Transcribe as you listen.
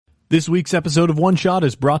This week's episode of One Shot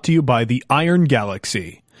is brought to you by the Iron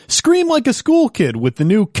Galaxy. Scream like a school kid with the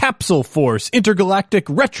new Capsule Force intergalactic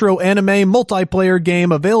retro anime multiplayer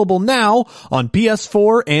game available now on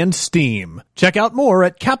PS4 and Steam. Check out more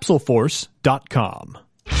at capsuleforce.com.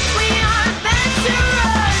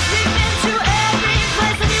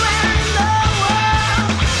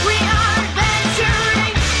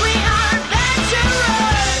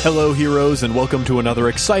 Hello, heroes, and welcome to another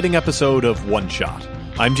exciting episode of One Shot.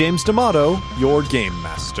 I'm James D'Amato, your Game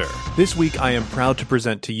Master. This week I am proud to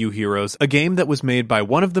present to you, heroes, a game that was made by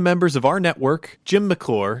one of the members of our network, Jim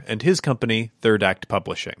McClure, and his company, Third Act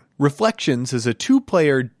Publishing. Reflections is a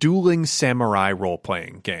two-player dueling samurai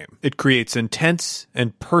role-playing game. It creates intense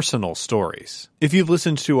and personal stories. If you've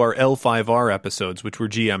listened to our L5R episodes, which were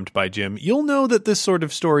GM'd by Jim, you'll know that this sort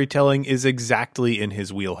of storytelling is exactly in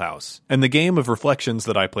his wheelhouse. And the game of Reflections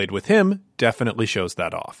that I played with him definitely shows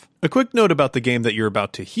that off. A quick note about the game that you're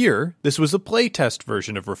about to hear, this was a playtest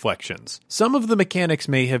version of Reflections. Some of the mechanics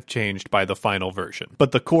may have changed by the final version,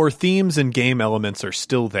 but the core themes and game elements are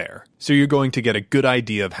still there, so you're going to get a good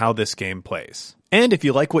idea of how this game plays. And if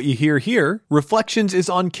you like what you hear here, Reflections is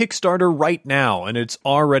on Kickstarter right now, and it's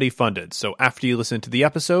already funded, so after you listen to the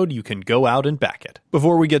episode, you can go out and back it.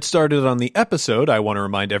 Before we get started on the episode, I want to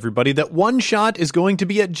remind everybody that One Shot is going to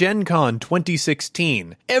be at Gen Con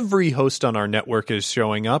 2016. Every host on our network is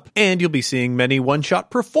showing up, and you'll be seeing many One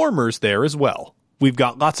Shot performers there as well. We've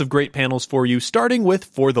got lots of great panels for you, starting with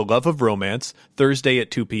For the Love of Romance, Thursday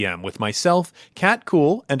at 2 p.m. with myself, Kat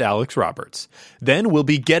Cool, and Alex Roberts. Then we'll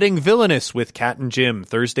be Getting Villainous with Kat and Jim,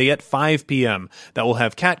 Thursday at 5 p.m. That will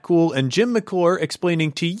have Kat Cool and Jim McClure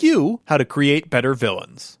explaining to you how to create better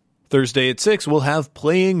villains. Thursday at 6, we'll have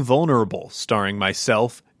Playing Vulnerable, starring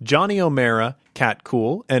myself, Johnny O'Mara, Kat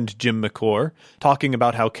Cool, and Jim McClure, talking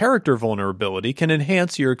about how character vulnerability can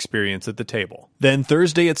enhance your experience at the table. Then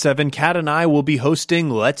Thursday at 7, Kat and I will be hosting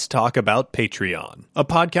Let's Talk About Patreon, a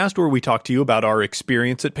podcast where we talk to you about our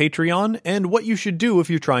experience at Patreon and what you should do if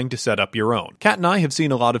you're trying to set up your own. Kat and I have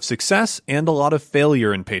seen a lot of success and a lot of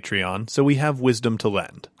failure in Patreon, so we have wisdom to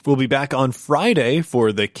lend. We'll be back on Friday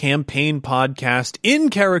for the Campaign Podcast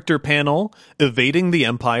in-character panel, Evading the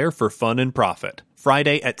Empire for Fun and Profit.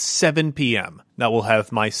 Friday at 7 p.m. That will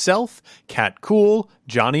have myself, Kat Cool,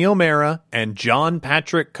 Johnny O'Mara, and John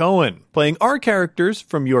Patrick Cohen, playing our characters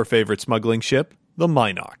from your favorite smuggling ship, the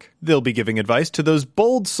Minoc. They'll be giving advice to those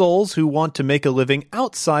bold souls who want to make a living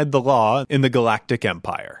outside the law in the Galactic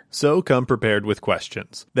Empire. So come prepared with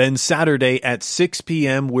questions. Then Saturday at 6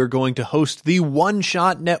 p.m., we're going to host the One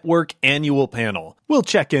Shot Network annual panel. We'll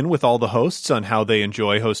check in with all the hosts on how they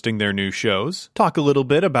enjoy hosting their new shows, talk a little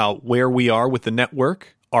bit about where we are with the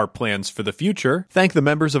network, our plans for the future, thank the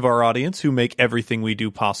members of our audience who make everything we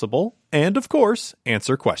do possible, and, of course,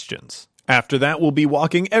 answer questions. After that, we'll be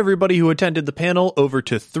walking everybody who attended the panel over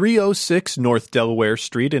to 306 North Delaware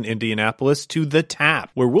Street in Indianapolis to The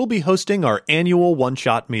Tap, where we'll be hosting our annual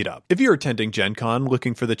one-shot meetup. If you're attending Gen Con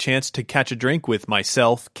looking for the chance to catch a drink with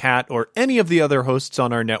myself, Kat, or any of the other hosts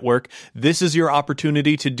on our network, this is your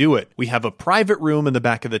opportunity to do it. We have a private room in the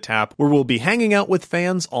back of The Tap where we'll be hanging out with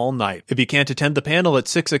fans all night. If you can't attend the panel at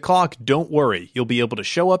 6 o'clock, don't worry. You'll be able to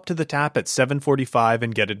show up to The Tap at 7:45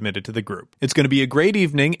 and get admitted to the group. It's going to be a great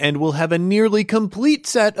evening, and we'll have a nearly complete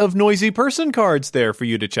set of Noisy Person cards there for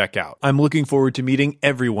you to check out. I'm looking forward to meeting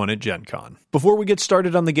everyone at Gen Con. Before we get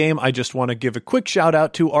started on the game, I just want to give a quick shout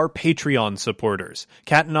out to our Patreon supporters.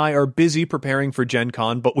 Kat and I are busy preparing for Gen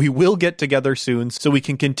Con, but we will get together soon so we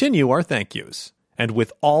can continue our thank yous. And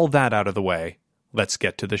with all that out of the way, let's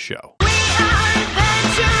get to the show.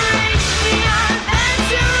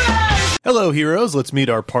 Hello, heroes. Let's meet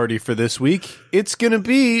our party for this week. It's going to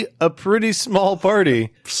be a pretty small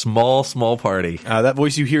party. Small party. That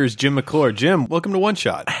voice you hear is Jim McClure. Jim, welcome to One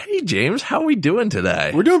Shot. Hey, James. How are we doing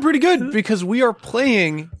today? We're doing pretty good because we are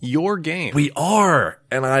playing your game. We are.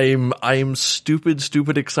 And I'm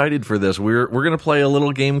stupid excited for this. We're going to play a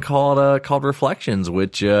little game called Reflections,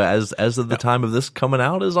 which as of the time of this coming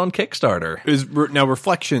out is on Kickstarter. Now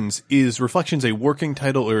Reflections, is Reflections a working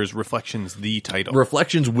title or is Reflections the title?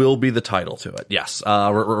 Reflections will be the title to it. Yes.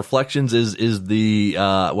 Reflections is the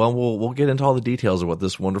we'll get into all the details of what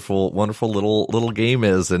this wonderful little game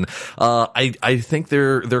is, and I think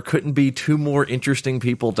there couldn't be two more interesting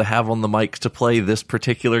people to have on the mic to play this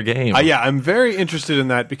particular game. Yeah, I'm very interested in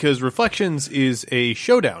that because Reflections is a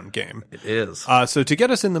showdown game. It is. So to get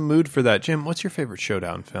us in the mood for that, Jim, what's your favorite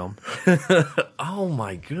showdown film? Oh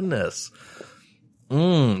my goodness.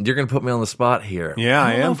 You're going to put me on the spot here. Yeah,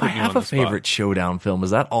 I am. If I have a favorite showdown film, is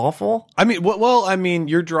that awful? I mean,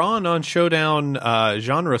 you're drawn on showdown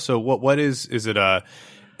genre. So what is it?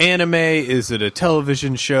 anime? Is it a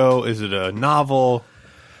television show? Is it a novel?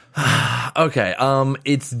 Okay,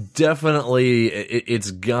 it's definitely,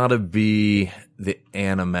 it's gotta be the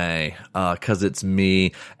anime, cause it's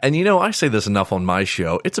me. And I say this enough on my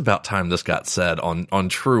show. It's about time this got said on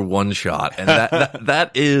True One Shot. And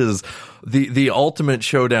that is the ultimate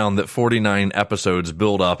showdown that 49 episodes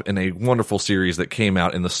build up in a wonderful series that came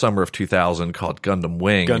out in the summer of 2000 called Gundam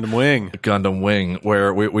Wing. Gundam Wing,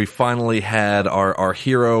 where we finally had our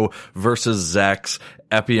hero versus Zex,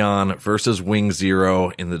 Epion versus Wing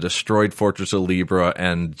Zero in the destroyed Fortress of Libra,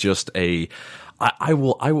 and just I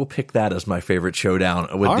will pick that as my favorite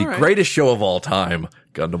showdown with the greatest show of all time,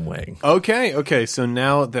 Gundam Wing. Okay. So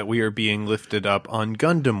now that we are being lifted up on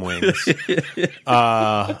Gundam Wings,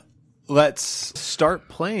 let's start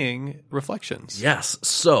playing Reflections. Yes.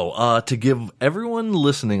 So, to give everyone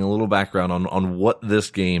listening a little background on what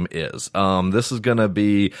this game is, this is gonna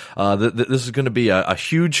be, a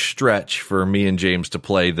huge stretch for me and James to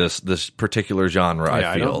play this particular genre, I feel.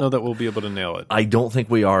 I don't know that we'll be able to nail it. I don't think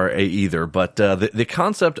we are either, but, the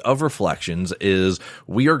concept of Reflections is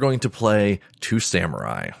we are going to play two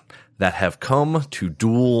samurai that have come to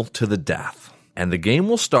duel to the death. And the game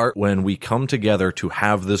will start when we come together to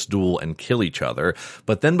have this duel and kill each other.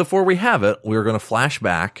 But then before we have it, we're going to flash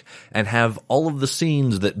back and have all of the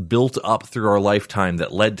scenes that built up through our lifetime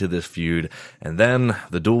that led to this feud. And then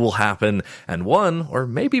the duel will happen, and one, or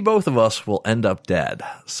maybe both of us, will end up dead.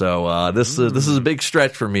 So this is a big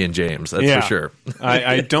stretch for me and James, that's for sure.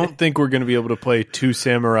 I don't think we're going to be able to play two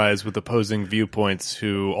samurais with opposing viewpoints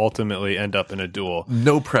who ultimately end up in a duel.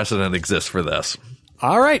 No precedent exists for this.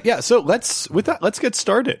 All right, yeah. So let's get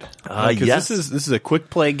started. Yes, this is a quick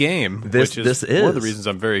play game. This is one of the reasons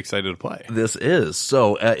I'm very excited to play. This is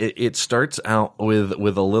so. It starts out with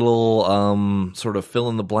a little sort of fill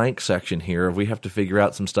in the blank section here. We have to figure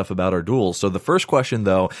out some stuff about our duels. So the first question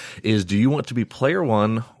though is: do you want to be player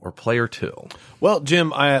one or player two? Well, Jim,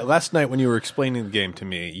 last night when you were explaining the game to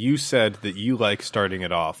me, you said that you like starting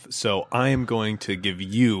it off. So I am going to give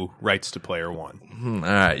you rights to player one. All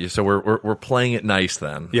right. So we're playing it nice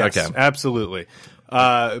then. Yes, okay. Absolutely.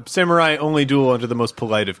 Samurai only duel under the most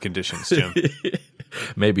polite of conditions, Jim.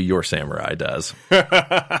 Maybe your samurai does.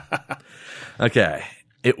 Okay.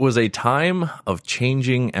 It was a time of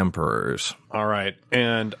changing emperors. All right.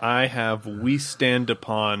 And I have We Stand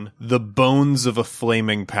Upon the Bones of a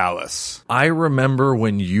Flaming Palace. I remember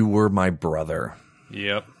when you were my brother.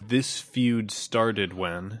 Yep. This feud started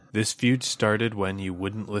when you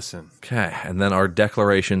wouldn't listen. Okay. And then our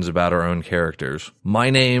declarations about our own characters.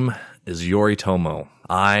 My name is Yoritomo.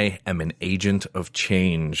 I am an agent of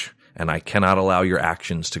change, and I cannot allow your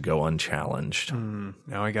actions to go unchallenged.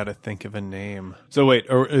 Now I gotta think of a name. So wait,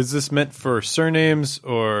 or is this meant for surnames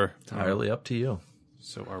or entirely up to you?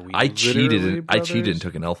 So are we? I cheated and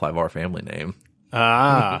took an L5R family name.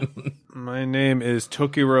 My name is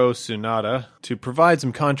Tokiro Tsunada. To provide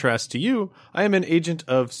some contrast to you, I am an agent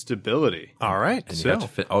of stability. All right. And you have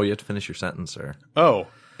to finish your sentence, sir. Oh,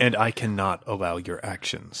 and I cannot allow your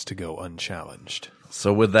actions to go unchallenged.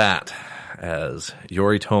 So with that, as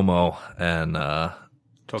Yoritomo and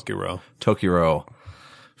Tokiro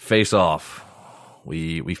face off,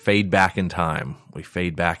 we fade back in time. We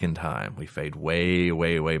fade way,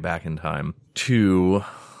 way, way back in time to,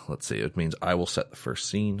 let's see, it means I will set the first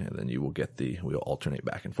scene and then you will we'll alternate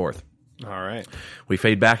back and forth. All right. We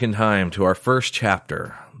fade back in time to our first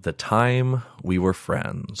chapter, the time we were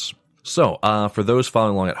friends. So, for those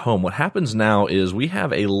following along at home, what happens now is we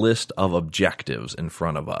have a list of objectives in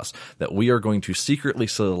front of us that we are going to secretly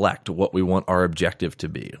select what we want our objective to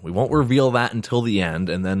be. We won't reveal that until the end,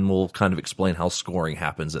 and then we'll kind of explain how scoring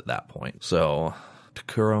happens at that point. So,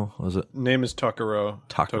 Takuro, was it? Name is Tokiro.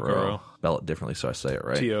 Spell it differently so I say it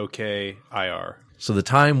right. Tokir. So the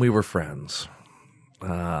time we were friends.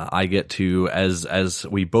 I get to, as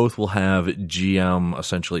we both will have GM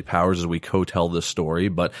essentially powers as we co-tell this story,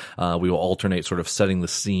 but we will alternate sort of setting the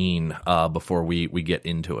scene before we get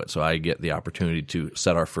into it. So I get the opportunity to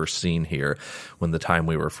set our first scene here when the time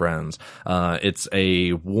we were friends. It's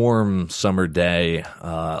a warm summer day,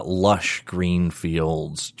 lush green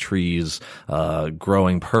fields, trees,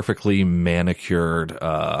 growing perfectly manicured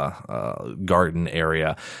garden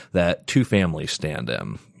area that two families stand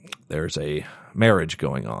in. There's a marriage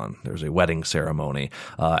going on. There's a wedding ceremony,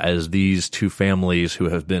 as these two families who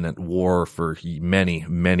have been at war for many,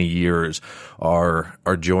 many years are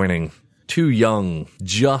joining two young,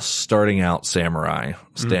 just starting out samurai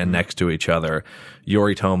stand next to each other,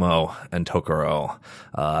 Yoritomo and Tokuro.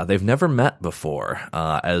 They've never met before,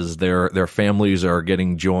 as their families are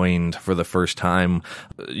getting joined for the first time.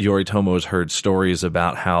 Yoritomo's heard stories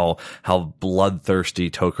about how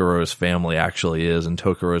bloodthirsty Tokuro's family actually is, and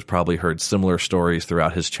Tokuro's probably heard similar stories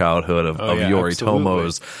throughout his childhood of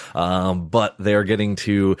Yoritomo's. But they're getting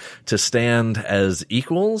to stand as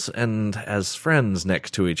equals and as friends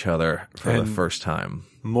next to each other for the first time.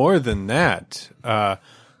 More than that,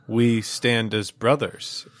 we stand as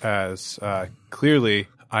brothers, as clearly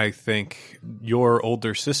I think your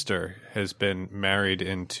older sister has been married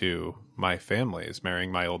into my family, is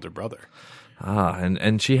marrying my older brother.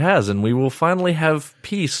 And she has, and we will finally have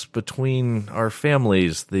peace between our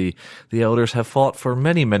families. The elders have fought for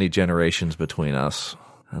many, many generations between us.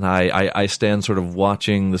 And I stand sort of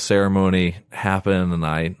watching the ceremony happen, and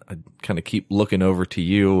I kind of keep looking over to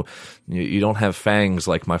you. You don't have fangs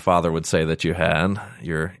like my father would say that you had.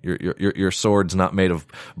 Your sword's not made of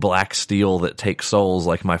black steel that takes souls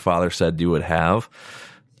like my father said you would have.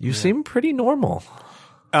 You seem pretty normal.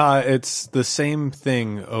 It's the same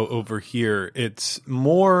thing over here. It's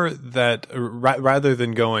more that rather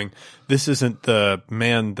than going, this isn't the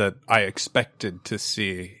man that I expected to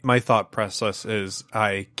see, my thought process is,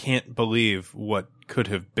 I can't believe what could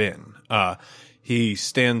have been. He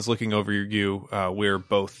stands looking over you. We're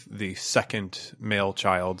both the second male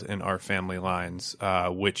child in our family lines,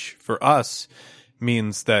 which for us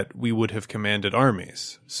means that we would have commanded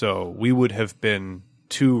armies. So we would have been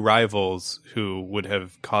two rivals who would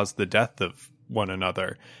have caused the death of one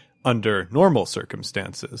another under normal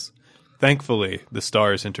circumstances. Thankfully, the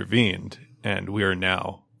stars intervened, and we are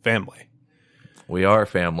now family. We are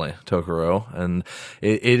family, Tokuro, and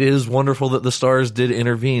it is wonderful that the stars did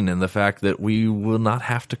intervene, and the fact that we will not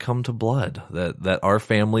have to come to blood, that our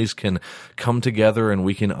families can come together and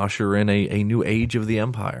we can usher in a new age of the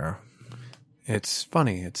Empire. It's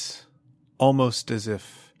funny. It's almost as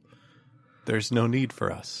if there's no need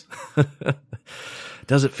for us.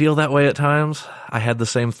 Does it feel that way at times? I had the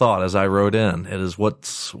same thought as I rode in. It is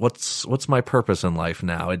what's my purpose in life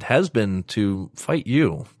now? It has been to fight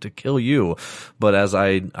you, to kill you. But as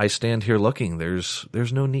I stand here looking, there's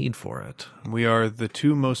no need for it. We are the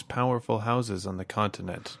two most powerful houses on the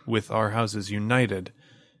continent. With our houses united,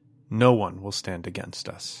 no one will stand against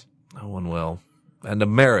us. No one will. And a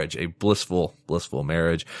marriage, a blissful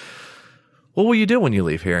marriage. What will you do when you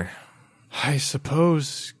leave here? I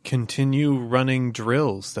suppose continue running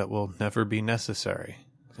drills that will never be necessary.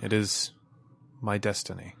 It is my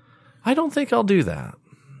destiny. I don't think I'll do that.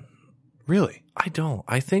 Really? I don't.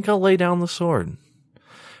 I think I'll lay down the sword.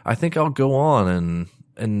 I think I'll go on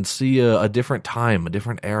and see a different time, a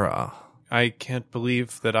different era. I can't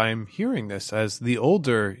believe that I'm hearing this. As the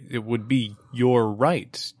older, it would be your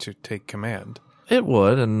right to take command. It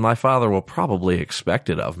would, and my father will probably expect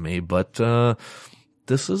it of me, but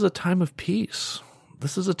this is a time of peace.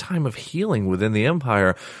 This is a time of healing within the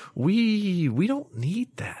Empire. We don't need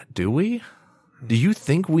that, do we? Do you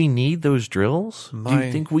think we need those drills? Do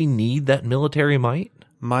you think we need that military might?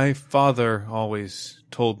 My father always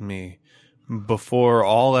told me, before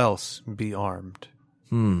all else, be armed.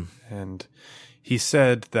 And he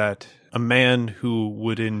said that a man who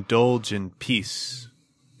would indulge in peace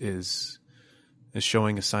is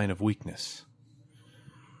showing a sign of weakness.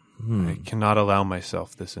 I cannot allow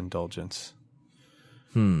myself this indulgence.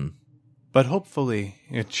 But hopefully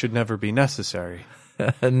it should never be necessary.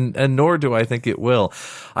 and nor do I think it will.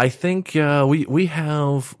 I think we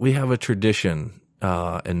have a tradition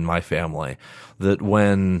in my family that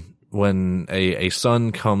when a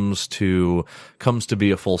son comes to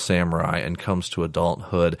be a full samurai and comes to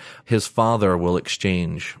adulthood, his father will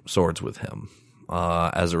exchange swords with him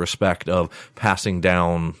as a respect of passing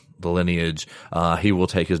down the lineage. He will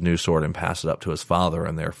take his new sword and pass it up to his father,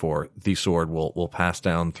 and therefore the sword will pass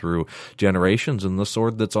down through generations. And the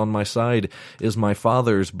sword that's on my side is my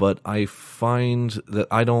father's, but I find that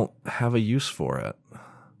I don't have a use for it.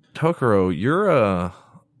 Tokuro,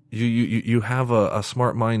 you have a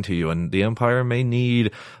smart mind to you, and the Empire may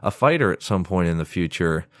need a fighter at some point in the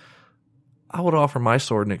future. I would offer my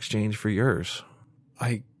sword in exchange for yours.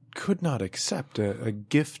 I could not accept a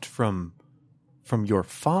gift from your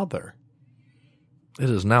father. It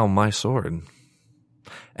is now my sword.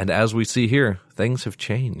 And as we see here, things have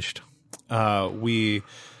changed. We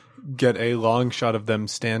get a long shot of them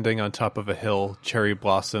standing on top of a hill, cherry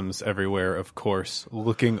blossoms everywhere, of course,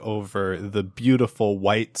 looking over the beautiful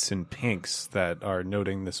whites and pinks that are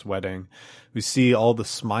noting this wedding. We see all the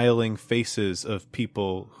smiling faces of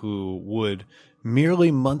people who would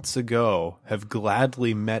merely months ago have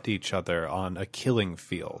gladly met each other on a killing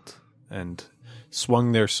field. And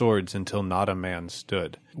swung their swords until not a man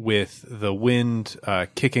stood. With the wind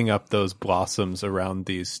kicking up those blossoms around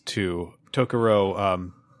these two,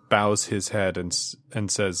 Tokuro bows his head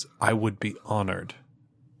and says, "I would be honored.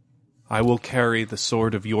 I will carry the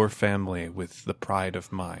sword of your family with the pride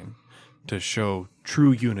of mine to show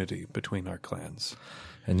true unity between our clans."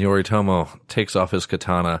 And Yoritomo takes off his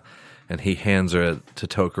katana and he hands it to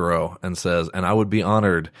Tokuro and says, "And I would be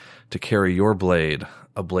honored to carry your blade,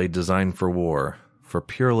 a blade designed for war, for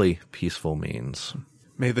purely peaceful means."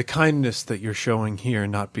 May the kindness that you're showing here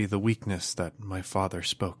not be the weakness that my father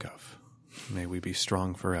spoke of. May we be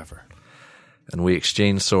strong forever. And we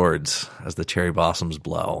exchange swords as the cherry blossoms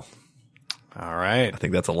blow. All right. I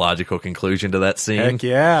think that's a logical conclusion to that scene. Heck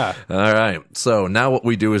yeah. All right. So now what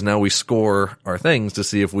we do is now we score our things to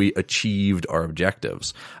see if we achieved our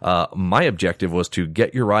objectives. My objective was to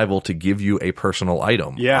get your rival to give you a personal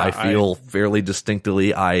item. Yeah. I feel fairly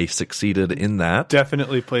distinctly I succeeded in that.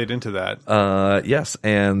 Definitely played into that. Yes.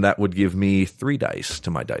 And that would give me 3 dice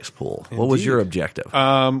to my dice pool. Indeed. What was your objective?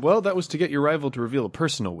 Well, that was to get your rival to reveal a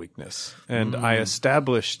personal weakness. And I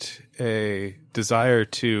established a desire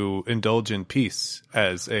to indulge in peace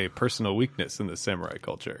as a personal weakness in the samurai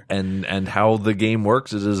culture. And how the game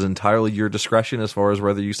works is entirely your discretion as far as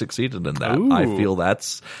whether you succeeded in that. Ooh. I feel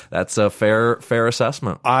that's a fair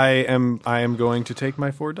assessment. I am going to take my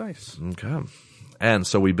 4 dice. Okay. And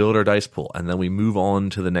so we build our dice pool, and then we move on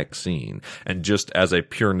to the next scene. And just as a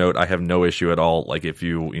pure note, I have no issue at all. Like if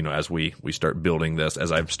you as we start building this,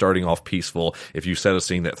 as I'm starting off peaceful, if you set a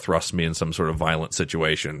scene that thrusts me in some sort of violent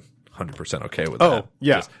situation, 100% okay with that. Oh,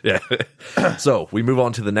 yeah. Yeah. So we move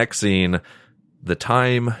on to the next scene. The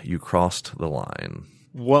time you crossed the line.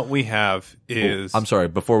 What we have is... I'm sorry.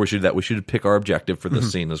 Before we should do that, we should pick our objective for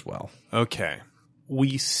this scene as well. Okay.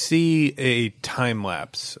 We see a time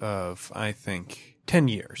lapse of, I think, 10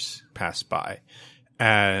 years pass by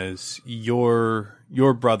as your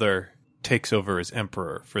brother takes over as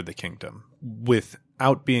emperor for the kingdom.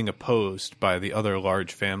 Without being opposed by the other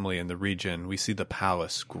large family in the region, we see the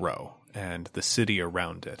palace grow and the city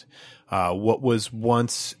around it. What was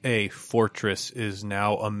once a fortress is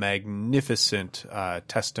now a magnificent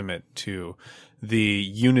testament to the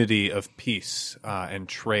unity of peace and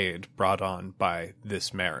trade brought on by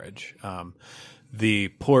this marriage. The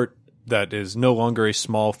port that is no longer a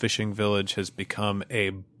small fishing village has become a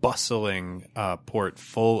bustling port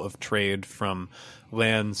full of trade from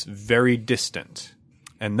lands very distant.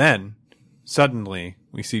 And then, suddenly,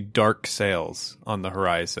 we see dark sails on the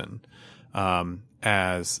horizon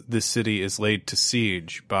as this city is laid to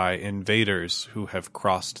siege by invaders who have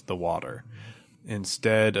crossed the water.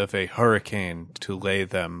 Instead of a hurricane to lay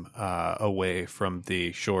them away from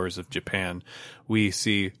the shores of Japan, we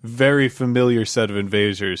see very familiar set of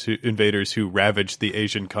invaders who ravaged the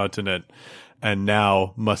Asian continent and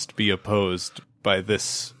now must be opposed by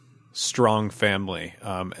this strong family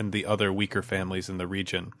and the other weaker families in the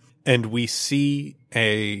region. And we see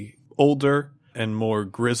a older and more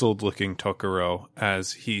grizzled-looking Tokuro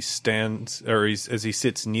as he as he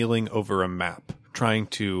sits kneeling over a map, trying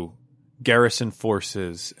to garrison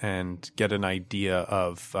forces and get an idea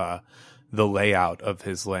of the layout of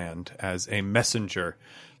his land as a messenger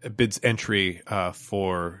bids entry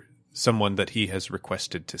for someone that he has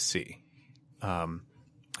requested to see. And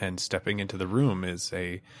stepping into the room is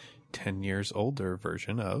a 10 years older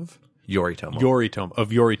version of Yoritomo,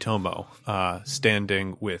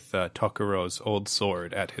 standing with Tokuro's old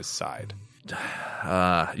sword at his side.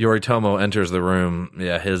 Yoritomo enters the room.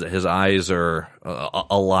 Yeah, his eyes are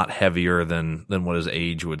a lot heavier than what his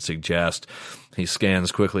age would suggest. He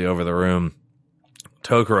scans quickly over the room.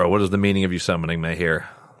 Tokuro, what is the meaning of you summoning me here?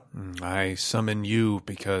 I summon you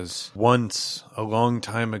because once, a long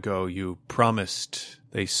time ago, you promised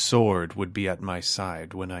a sword would be at my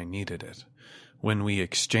side when I needed it. When we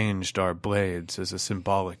exchanged our blades as a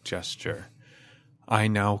symbolic gesture, I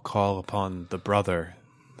now call upon the brother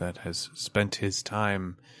that has spent his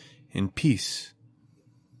time in peace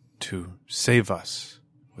to save us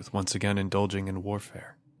with once again indulging in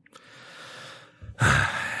warfare.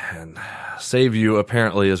 And save you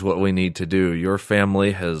apparently is what we need to do. Your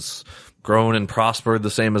family has grown and prospered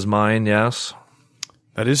the same as mine, yes?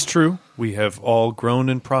 That is true. We have all grown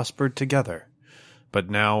and prospered together. But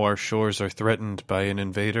now our shores are threatened by an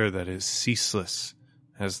invader that is ceaseless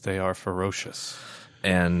as they are ferocious.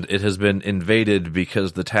 And it has been invaded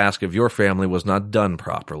because the task of your family was not done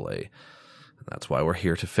properly. That's why we're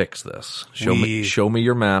here to fix this. Show me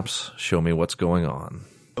your maps. Show me what's going on.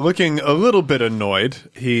 Looking a little bit annoyed,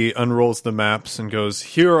 he unrolls the maps and goes,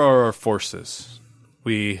 "Here are our forces.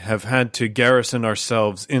 We have had to garrison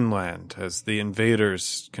ourselves inland as the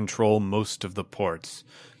invaders control most of the ports.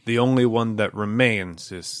 The only one that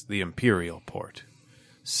remains is the Imperial port,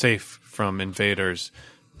 safe from invaders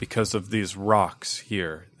because of these rocks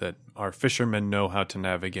here that our fishermen know how to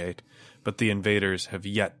navigate, but the invaders have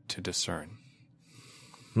yet to discern.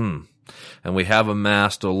 And we have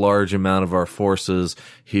amassed a large amount of our forces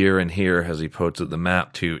here and here, as he points at the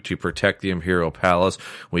map, to protect the Imperial Palace.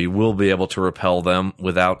 We will be able to repel them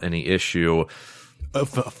without any issue. A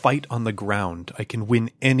fight on the ground. I can win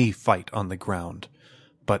any fight on the ground.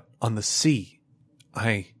 But on the sea,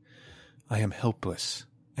 I am helpless,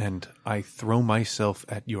 and I throw myself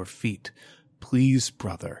at your feet. Please,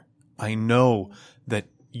 brother, I know that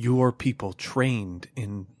your people trained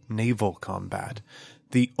in naval combat,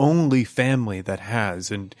 the only family that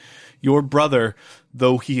has, and your brother,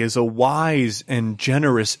 though he is a wise and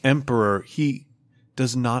generous emperor, he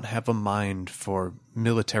does not have a mind for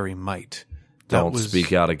military might. Don't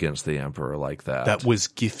speak out against the emperor like that. That was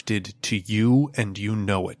gifted to you, and you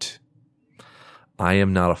know it. I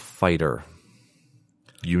am not a fighter.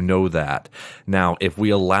 You know that. Now, if we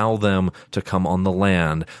allow them to come on the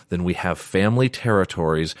land, then we have family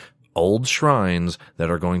territories, old shrines that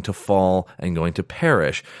are going to fall and going to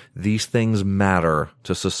perish. These things matter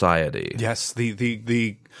to society. Yes,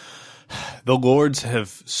 the lords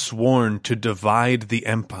have sworn to divide the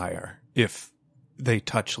empire if they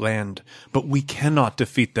touch land, but we cannot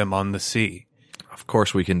defeat them on the sea. Of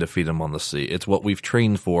course we can defeat them on the sea. It's what we've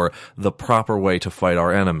trained for, the proper way to fight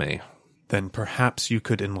our enemy. Then perhaps you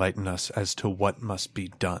could enlighten us as to what must be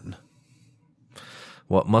done.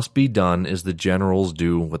 What must be done is the generals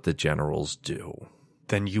do what the generals do.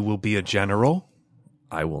 Then you will be a general?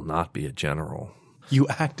 I will not be a general. You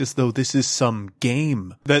act as though this is some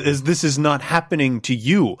game. This is not happening to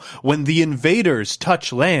you. When the invaders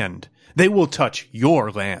touch land, they will touch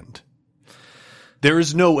your land. There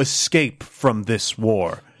is no escape from this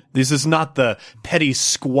war. This is not the petty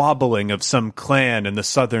squabbling of some clan in the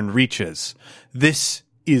southern reaches. This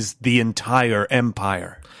is the entire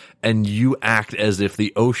empire. And you act as if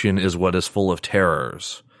the ocean is what is full of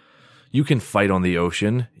terrors. You can fight on the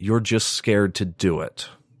ocean. You're just scared to do it.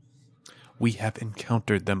 We have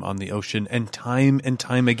encountered them on the ocean, and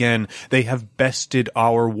time again, they have bested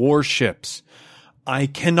our warships. I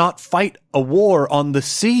cannot fight a war on the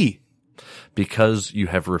sea. Because you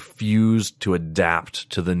have refused to adapt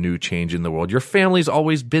to the new change in the world. Your family's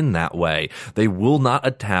always been that way. They will not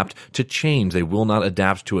adapt to change. They will not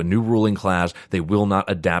adapt to a new ruling class. They will not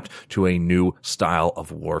adapt to a new style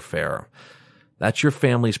of warfare. That's your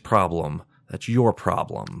family's problem. That's your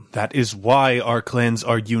problem. That is why our clans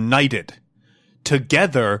are united.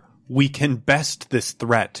 Together, we can best this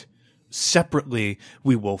threat. Separately,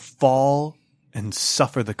 we will fall and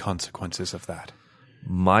suffer the consequences of that.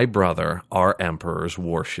 My brother, our emperor's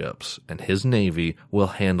warships, and his navy will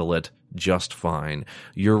handle it just fine.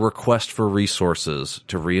 Your request for resources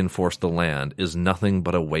to reinforce the land is nothing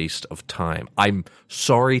but a waste of time. I'm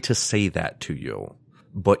sorry to say that to you,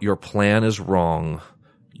 but your plan is wrong.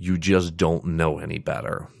 You just don't know any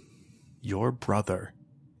better. Your brother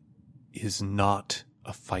is not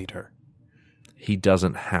a fighter. He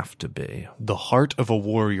doesn't have to be. The heart of a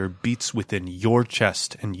warrior beats within your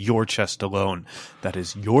chest and your chest alone. That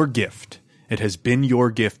is your gift. It has been your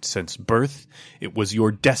gift since birth. It was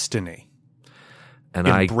your destiny. And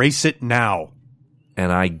embrace it now.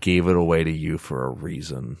 And I gave it away to you for a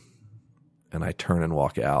reason. And I turn and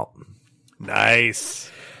walk out. Nice.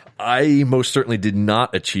 I most certainly did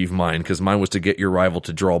not achieve mine, because mine was to get your rival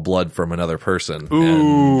to draw blood from another person.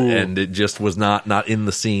 Ooh. And it just was not in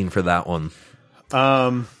the scene for that one.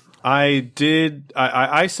 I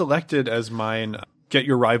selected as mine, get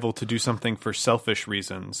your rival to do something for selfish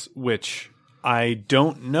reasons, which I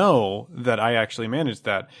don't know that I actually managed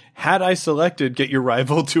that. Had I selected get your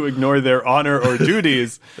rival to ignore their honor or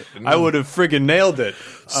duties, I would have friggin' nailed it.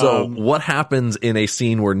 So what happens in a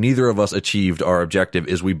scene where neither of us achieved our objective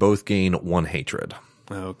is we both gain 1 hatred.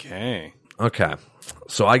 Okay.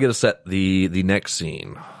 So I get to set the next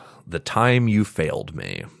scene. The time you failed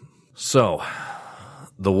me. So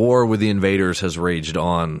the war with the invaders has raged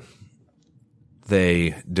on.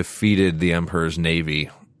 They defeated the Emperor's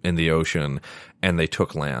navy in the ocean, and they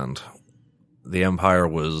took land. The Empire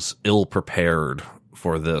was ill-prepared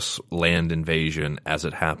for this land invasion as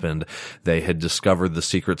it happened. They had discovered the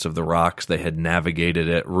secrets of the rocks. They had navigated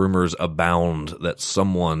it. Rumors abound that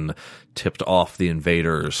someone tipped off the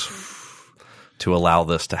invaders to allow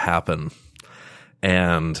this to happen.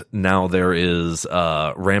 And now there is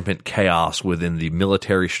rampant chaos within the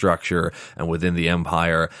military structure and within the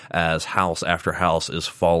empire as house after house is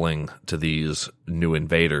falling to these new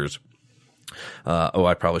invaders.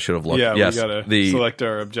 I probably should have looked. Yeah, yes, we gotta select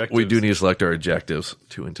our objectives. We do need to select our objectives.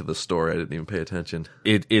 Too into the story, I didn't even pay attention.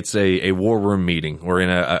 It's a war room meeting. We're in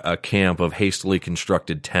a camp of hastily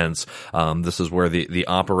constructed tents. This is where the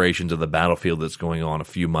operations of the battlefield that's going on a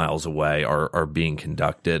few miles away are being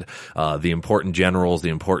conducted. The important generals, the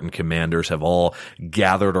important commanders have all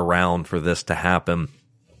gathered around for this to happen.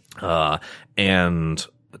 And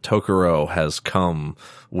Tokuro has come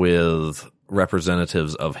with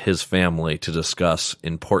representatives of his family to discuss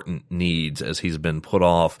important needs as he's been put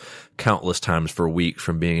off countless times for weeks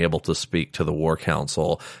from being able to speak to the War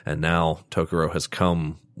Council. And now Tokuro has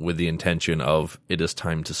come with the intention of it is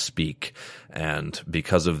time to speak. And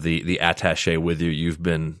because of the attaché with you, you've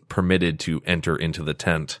been permitted to enter into the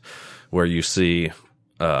tent where you see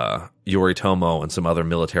Yoritomo and some other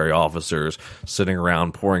military officers sitting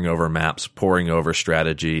around poring over maps, poring over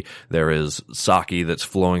strategy. There is sake that's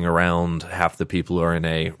flowing around. Half the people are in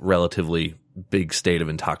a relatively big state of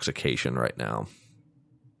intoxication right now.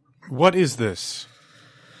 What is this?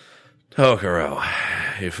 Tokuro,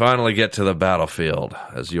 you finally get to the battlefield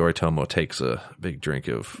as Yoritomo takes a big drink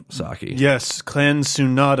of sake. Yes, Clan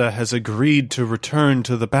Tsunada has agreed to return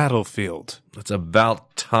to the battlefield. It's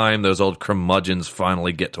about time those old curmudgeons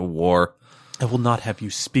finally get to war. I will not have you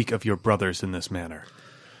speak of your brothers in this manner.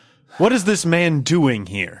 What is this man doing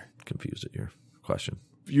here? Confused at your question.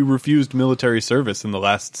 You refused military service in the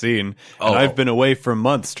last scene, and I've been away for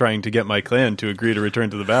months trying to get my clan to agree to return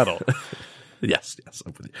to the battle. Yes,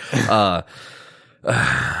 I'm with you.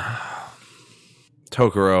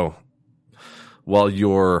 Tokuro, while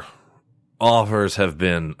your offers have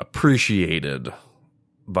been appreciated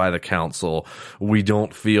by the council, we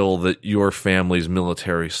don't feel that your family's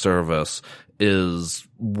military service is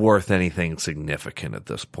worth anything significant at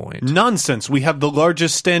this point. Nonsense. We have the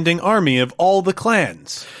largest standing army of all the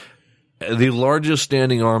clans. The largest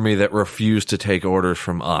standing army that refused to take orders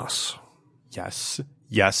from us.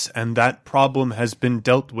 Yes, and that problem has been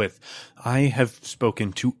dealt with. I have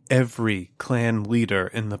spoken to every clan leader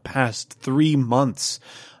in the past 3 months.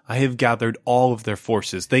 I have gathered all of their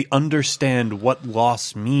forces. They understand what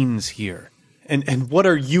loss means here. And what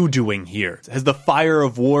are you doing here? Has the fire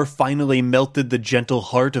of war finally melted the gentle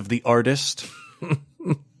heart of the artist?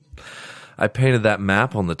 I painted that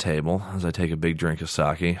map on the table as I take a big drink of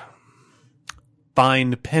sake.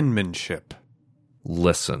 Fine penmanship.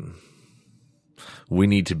 Listen. We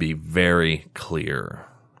need to be very clear.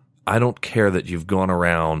 I don't care that you've gone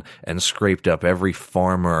around and scraped up every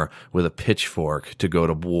farmer with a pitchfork to go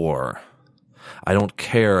to war. I don't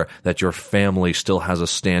care that your family still has a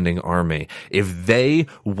standing army. If they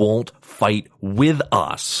won't fight with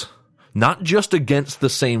us, not just against the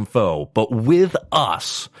same foe, but with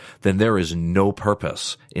us, then there is no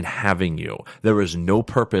purpose in having you. There is no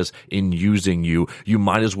purpose in using you. You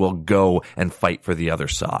might as well go and fight for the other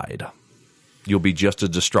side. You'll be just as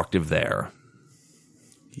destructive there.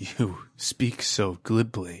 You speak so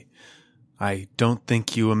glibly. I don't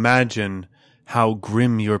think you imagine how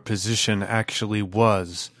grim your position actually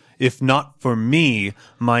was. If not for me,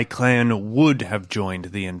 my clan would have joined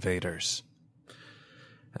the invaders.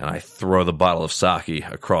 And I throw the bottle of sake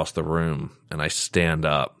across the room, and I stand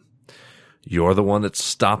up. You're the one that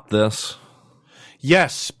stopped this?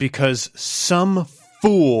 Yes, because some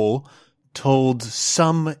fool told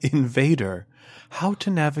some invader how to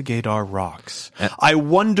navigate our rocks. I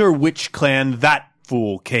wonder which clan that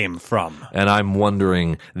fool came from. And I'm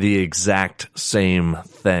wondering the exact same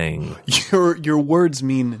thing. Your words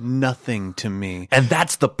mean nothing to me. And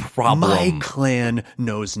that's the problem. My clan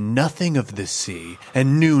knows nothing of the sea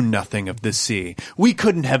and knew nothing of the sea. We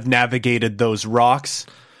couldn't have navigated those rocks.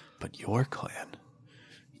 But your clan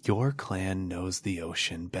knows the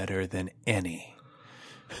ocean better than any.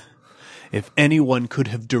 If anyone could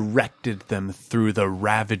have directed them through the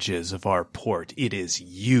ravages of our port, it is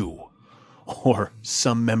you, or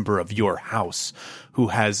some member of your house who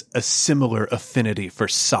has a similar affinity for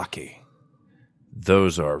sake.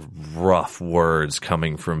 Those are rough words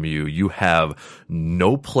coming from you. You have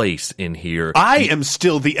no place in here. I am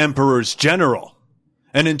still the Emperor's general.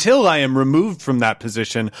 And until I am removed from that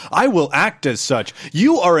position, I will act as such.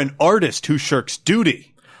 You are an artist who shirks duty.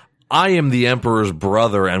 I am the Emperor's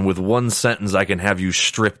brother, and with one sentence I can have you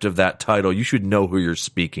stripped of that title. You should know who you're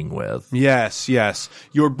speaking with. Yes.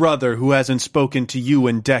 Your brother who hasn't spoken to you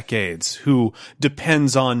in decades, who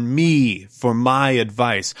depends on me for my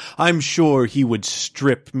advice. I'm sure he would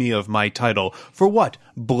strip me of my title. For what?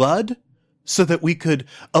 Blood? so that we could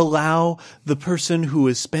allow the person who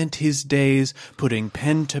has spent his days putting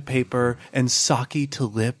pen to paper and sake to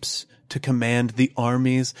lips to command the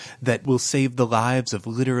armies that will save the lives of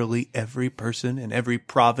literally every person in every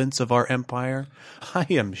province of our empire? I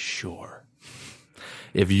am sure.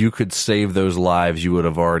 If you could save those lives, you would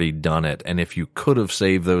have already done it. And if you could have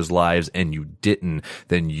saved those lives and you didn't,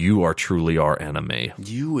 then you are truly our enemy.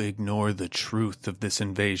 You ignore the truth of this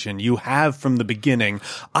invasion. You have from the beginning.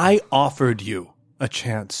 I offered you a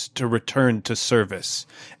chance to return to service,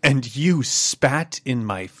 and you spat in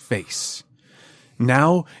my face.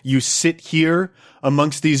 Now you sit here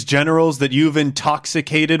amongst these generals that you've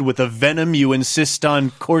intoxicated with a venom you insist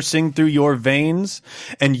on coursing through your veins,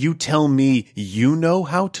 and you tell me you know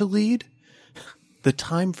how to lead? The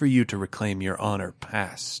time for you to reclaim your honor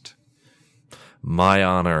passed. My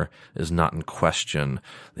honor is not in question.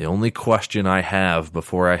 The only question I have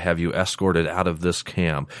before I have you escorted out of this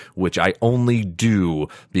camp, which I only do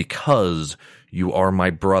because you are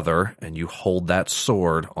my brother and you hold that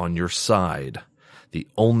sword on your side. The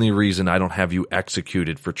only reason I don't have you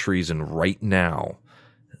executed for treason right now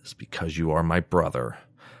is because you are my brother.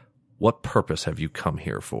 What purpose have you come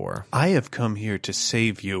here for? I have come here to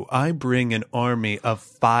save you. I bring an army of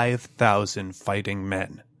 5,000 fighting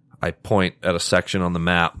men. I point at a section on the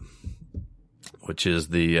map, which is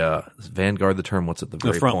the vanguard. The term, what's at the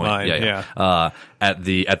very front point? line, yeah. At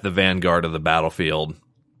the vanguard of the battlefield.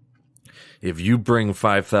 If you bring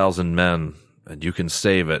 5,000 men and you can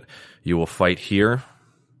save it, you will fight here.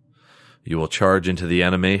 You will charge into the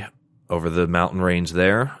enemy over the mountain range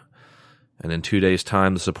there. And in 2 days'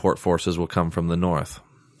 time, the support forces will come from the north.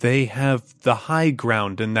 They have the high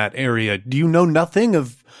ground in that area. Do you know nothing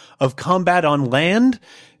of combat on land?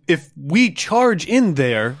 If we charge in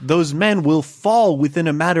there, those men will fall within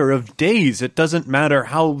a matter of days. It doesn't matter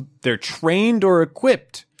how they're trained or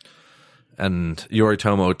equipped. And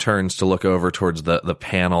Yoritomo turns to look over towards the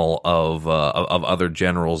panel of other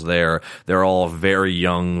generals there. They're all very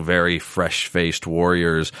young, very fresh-faced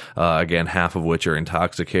warriors, again, half of which are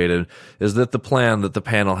intoxicated. Is that the plan that the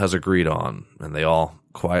panel has agreed on? And they all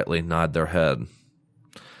quietly nod their head.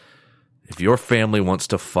 If your family wants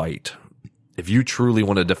to fight, if you truly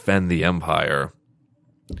want to defend the Empire,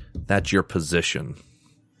 that's your position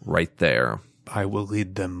right there. I will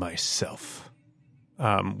lead them myself.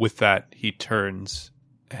 With that, he turns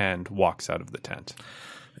and walks out of the tent.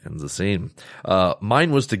 Ends the scene.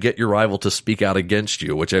 Mine was to get your rival to speak out against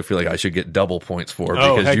you, which I feel like I should get double points for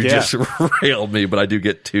because you just railed me, but I do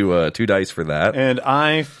get two dice for that. And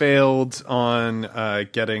I failed on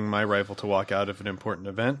getting my rival to walk out of an important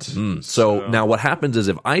event. So now what happens is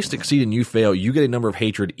if I succeed and you fail, you get a number of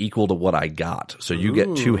hatred equal to what I got. So you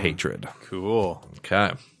get 2 hatred. Cool.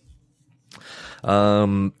 Okay.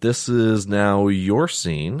 This is now your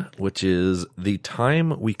scene, which is the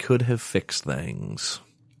time we could have fixed things.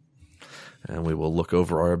 And we will look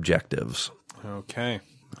over our objectives. Okay.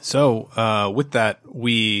 So, with that,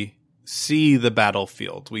 we see the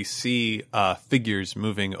battlefield. We see figures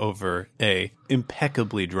moving over a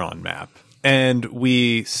impeccably drawn map. And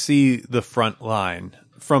we see the front line.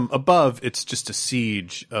 From above, it's just a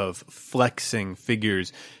siege of flexing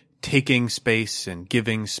figures taking space and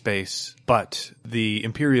giving space, but the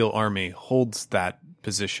Imperial Army holds that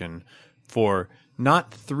position for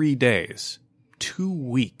not 3 days, 2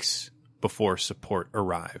 weeks before support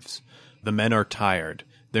arrives. The men are tired.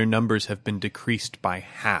 Their numbers have been decreased by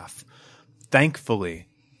half. Thankfully,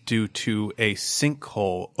 due to a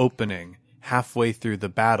sinkhole opening halfway through the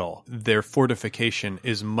battle, their fortification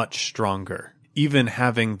is much stronger. Even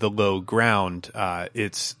having the low ground,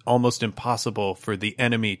 it's almost impossible for the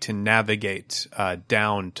enemy to navigate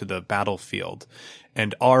down to the battlefield.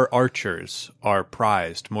 And our archers are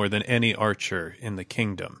prized more than any archer in the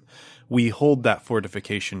kingdom. We hold that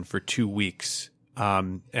fortification for 2 weeks,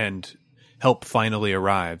 and help finally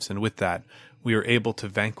arrives. And with that, we are able to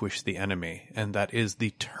vanquish the enemy, and that is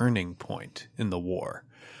the turning point in the war.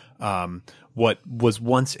 What was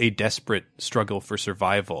once a desperate struggle for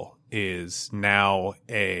survival is now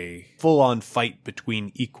a full-on fight between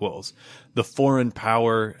equals. The foreign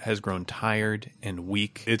power has grown tired and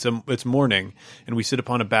weak. It's morning, and we sit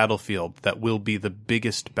upon a battlefield that will be the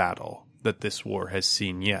biggest battle that this war has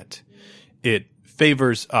seen yet. It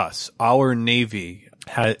favors us. Our navy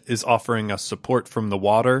is offering us support from the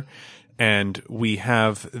water, and we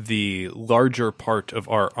have the larger part of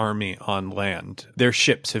our army on land. Their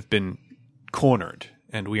ships have been cornered,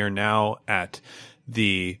 and we are now at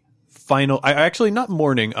the final, actually not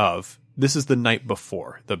morning of, this is the night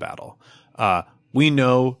before the battle. We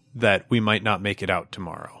know that we might not make it out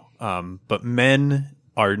tomorrow, but men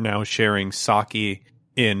are now sharing sake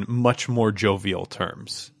in much more jovial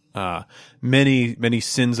terms. Many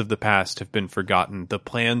sins of the past have been forgotten. The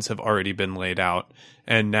plans have already been laid out,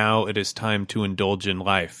 and now it is time to indulge in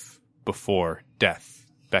life before death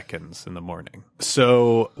beckons in the morning.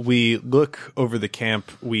 So we look over the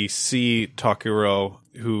camp. We see Tokuro,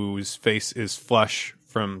 whose face is flush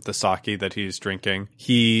from the sake that he's drinking.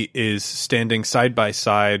 He is standing side by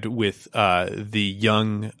side with the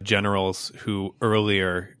young generals who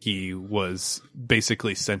earlier he was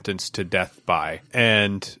basically sentenced to death by.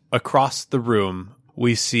 And across the room,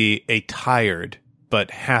 we see a tired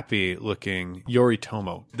but happy-looking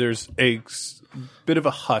Yoritomo. There's a bit of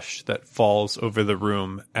a hush that falls over the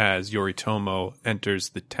room as Yoritomo enters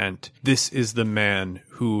the tent. This is the man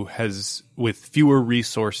who has, with fewer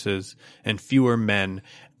resources and fewer men,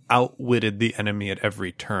 outwitted the enemy at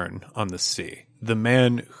every turn on the sea. The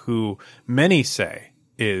man who many say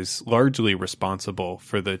is largely responsible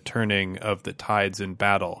for the turning of the tides in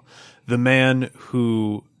battle. The man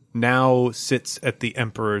who now sits at the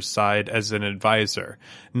emperor's side as an advisor,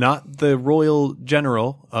 not the royal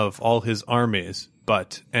general of all his armies,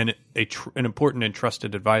 but an important and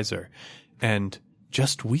trusted advisor. And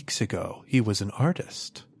just weeks ago, he was an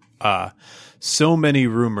artist. So many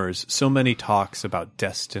rumors, so many talks about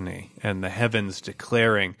destiny and the heavens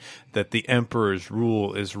declaring that the emperor's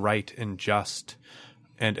rule is right and just.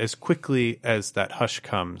 And as quickly as that hush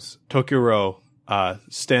comes, Tokuro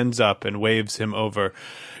stands up and waves him over.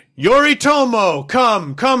 Yoritomo,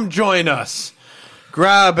 come join us.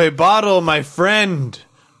 Grab a bottle, my friend,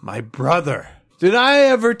 my brother. Did I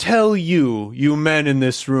ever tell you, you men in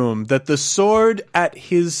this room, that the sword at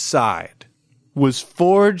his side was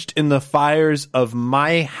forged in the fires of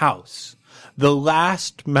my house, the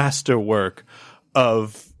last masterwork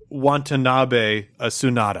of Watanabe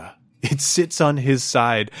Tsunade? It sits on his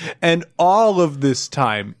side, and all of this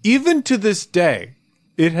time, even to this day,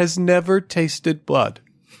 it has never tasted blood.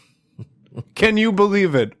 Can you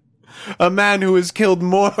believe it? A man who has killed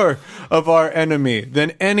more of our enemy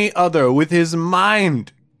than any other with his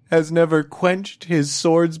mind has never quenched his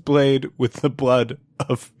sword's blade with the blood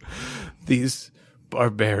of these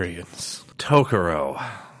barbarians. Tokuro,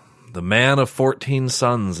 the man of 14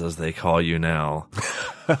 sons, as they call you now,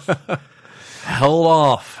 held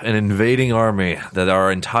off an invading army that our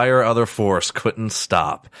entire other force couldn't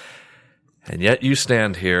stop. And yet you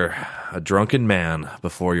stand here, a drunken man,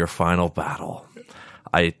 before your final battle.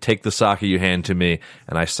 I take the sake you hand to me,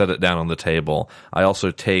 and I set it down on the table. I also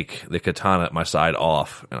take the katana at my side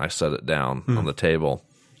off, and I set it down on the table.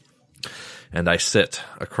 And I sit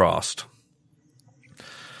across.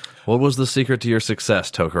 What was the secret to your success,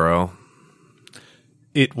 Tokuro?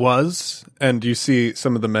 It was, and you see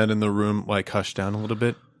some of the men in the room like hush down a little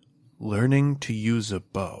bit, learning to use a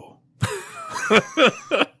bow.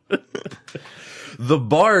 The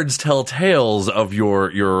bards tell tales of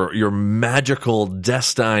your magical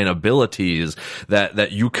destine abilities,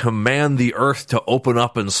 that you command the earth to open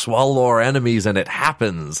up and swallow our enemies, and it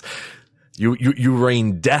happens. You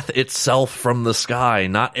rain death itself from the sky,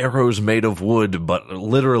 not arrows made of wood, but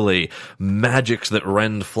literally magics that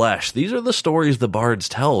rend flesh. These are the stories the bards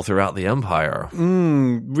tell throughout the empire.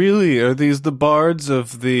 Really? Are these the bards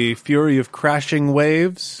of the fury of crashing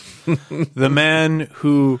waves? The man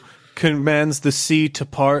who commands the sea to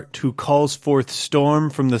part, who calls forth storm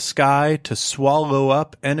from the sky to swallow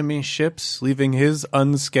up enemy ships, leaving his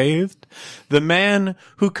unscathed? The man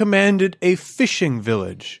who commanded a fishing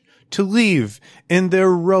village to leave in their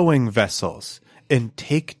rowing vessels and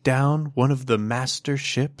take down one of the master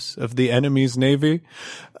ships of the enemy's navy?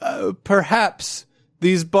 Perhaps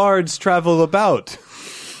these bards travel about.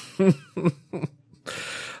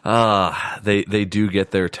 They do get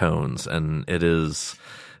their tones, and it is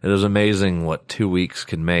amazing what 2 weeks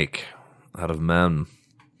can make out of men.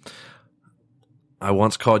 I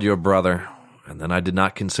once called you a brother, and then I did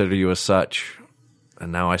not consider you as such,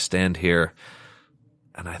 and now I stand here,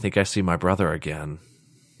 and I think I see my brother again.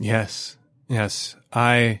 Yes.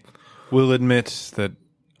 I will admit that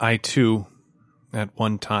I, too, at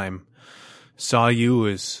one time, saw you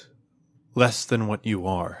as less than what you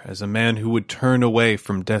are, as a man who would turn away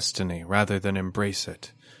from destiny rather than embrace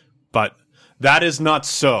it. But that is not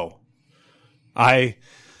so. I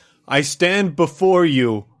stand before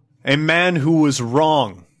you, a man who was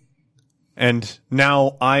wrong, and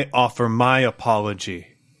now I offer my apology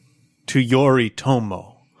to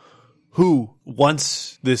Yoritomo, who,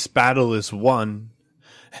 once this battle is won,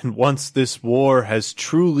 and once this war has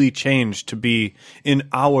truly changed to be in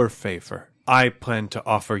our favor, I plan to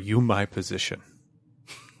offer you my position.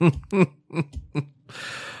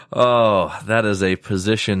 Oh, that is a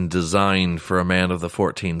position designed for a man of the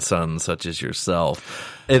 14 sons such as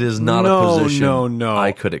yourself. It is not a position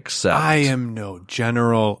I could accept. I am no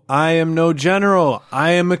general. I am no general.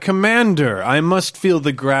 I am a commander. I must feel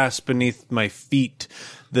the grass beneath my feet,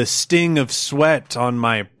 the sting of sweat on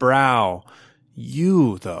my brow.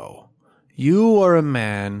 You, though, you are a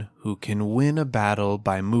man who can win a battle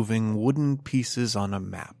by moving wooden pieces on a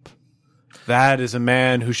map. That is a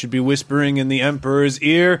man who should be whispering in the emperor's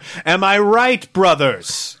ear, "Am I right,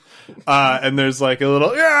 brothers?" And there's like a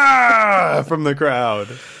little "yeah" from the crowd.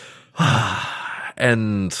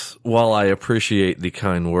 And while I appreciate the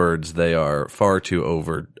kind words, they are far too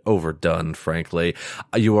overdone, frankly.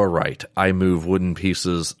 You are right. I move wooden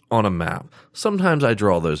pieces on a map. Sometimes I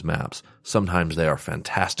draw those maps. Sometimes they are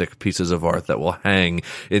fantastic pieces of art that will hang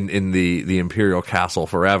in the Imperial Castle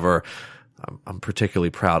forever. I'm particularly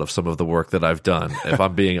proud of some of the work that I've done, if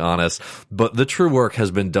I'm being honest. But the true work has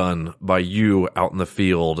been done by you out in the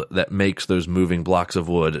field that makes those moving blocks of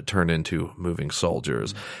wood turn into moving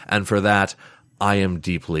soldiers. And for that, I am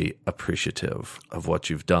deeply appreciative of what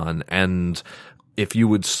you've done. And if you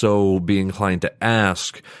would so be inclined to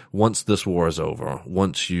ask, once this war is over,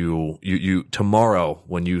 once you tomorrow,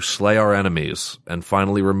 when you slay our enemies and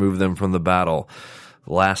finally remove them from the battle,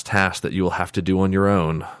 the last task that you will have to do on your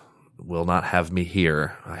own will not have me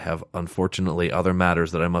here. I have, unfortunately, other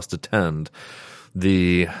matters that I must attend.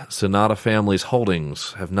 The Sonata family's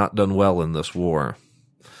holdings have not done well in this war.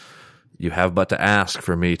 You have but to ask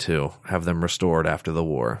for me to have them restored after the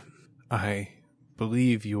war. I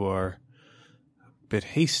believe you are a bit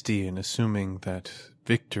hasty in assuming that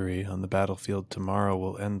victory on the battlefield tomorrow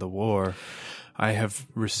will end the war. I have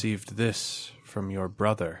received this from your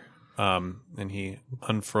brother. And he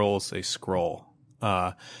unfurls a scroll,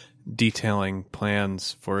 detailing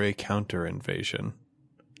plans for a counter-invasion.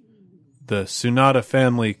 The Sonata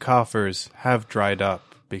family coffers have dried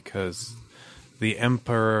up because the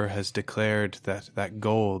Emperor has declared that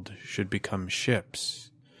gold should become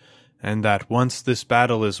ships, and that once this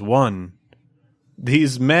battle is won,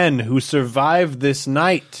 these men who survived this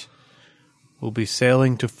night will be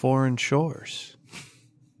sailing to foreign shores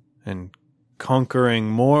and conquering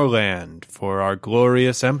more land for our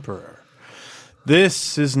glorious Emperor.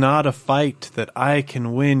 This is not a fight that I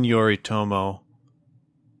can win, Yoritomo,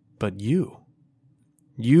 but you.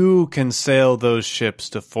 You can sail those ships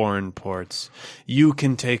to foreign ports. You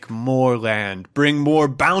can take more land, bring more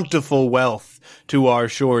bountiful wealth to our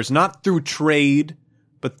shores, not through trade,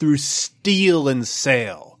 but through steel and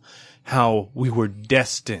sail, how we were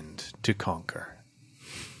destined to conquer.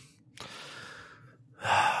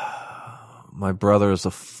 My brother is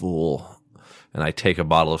a fool, and I take a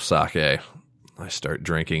bottle of sake. I start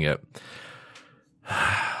drinking it.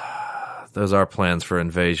 Those are plans for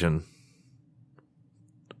invasion.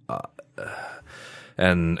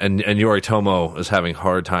 And Yoritomo is having a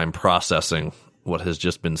hard time processing what has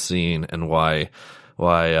just been seen and why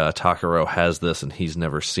Takaro has this and he's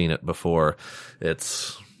never seen it before.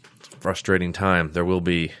 It's a frustrating time. There will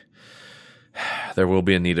be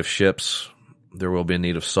a need of ships. There will be a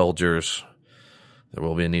need of soldiers. There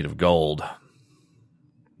will be a need of gold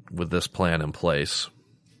with this plan in place.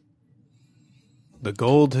 The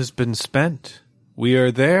gold has been spent. We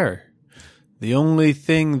are there. The only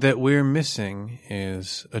thing that we're missing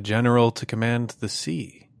is a general to command the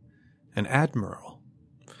sea, an admiral.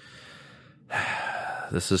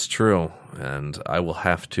 This is true, and I will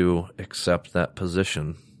have to accept that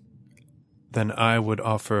position. Then I would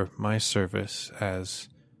offer my service as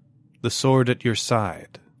the sword at your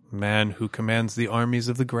side, man who commands the armies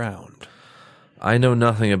of the ground. I know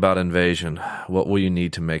nothing about invasion. What will you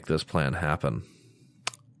need to make this plan happen?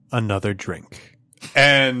 Another drink.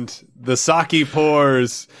 And the sake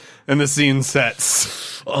pours, and the scene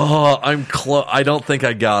sets. Oh, I'm close. I don't think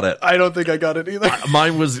I got it. I don't think I got it either.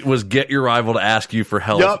 Mine was get your rival to ask you for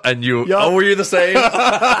help, Yep. and you. Yep. Oh, were you the same?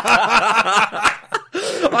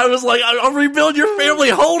 I was like, I'll rebuild your family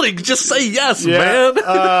holdings. Just say yes, man.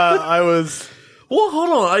 I was. Well, hold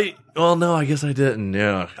on. Well, no, I guess I didn't.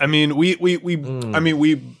 Yeah. I mean, we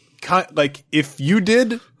like if you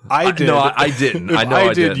did, I did. No, I didn't. If I know I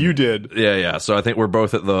did. didn't. You did. Yeah. So I think we're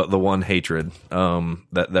both at the one hatred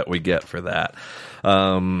that we get for that.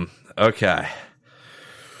 Okay.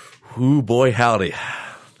 Ooh, boy, howdy.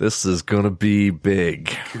 This is gonna be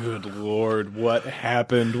big. Good Lord, what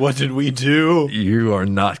happened? What did we do? You are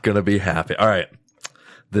not gonna be happy. All right.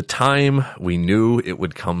 The time we knew it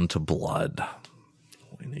would come to blood.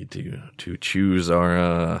 We need to choose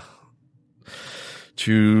our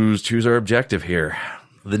choose our objective here.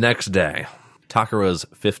 The next day, Takara's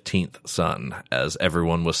 15th son, as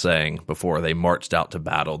everyone was saying before they marched out to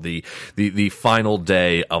battle, the final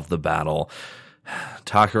day of the battle.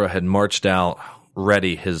 Takara had marched out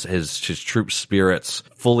ready, his troop spirits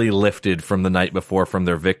fully lifted from the night before, from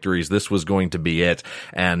their victories. This was going to be it.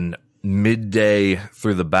 And midday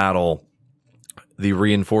through the battle, the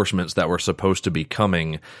reinforcements that were supposed to be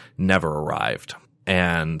coming never arrived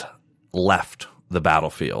and left the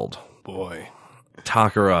battlefield. Boy.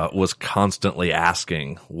 Takara was constantly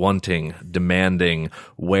asking, wanting, demanding,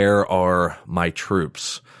 where are my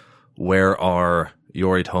troops? Where are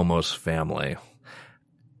Yoritomo's family?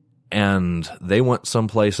 And they went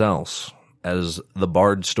someplace else. As the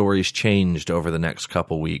Bard stories changed over the next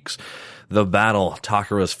couple weeks, the battle,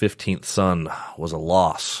 Takara's 15th son, was a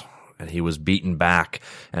loss, and he was beaten back,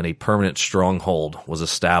 and a permanent stronghold was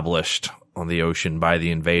established on the ocean by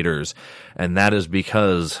the invaders. And that is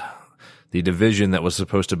because the division that was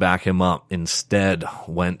supposed to back him up instead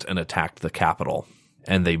went and attacked the capital.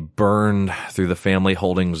 And they burned through the family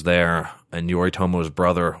holdings there, and Yoritomo's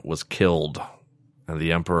brother was killed. And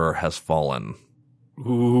the emperor has fallen.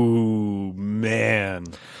 Ooh, man.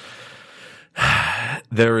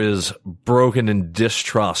 There is broken and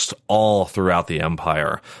distrust all throughout the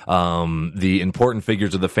empire. The important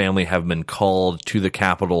figures of the family have been called to the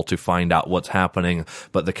capital to find out what's happening,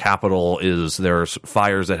 but the capital there's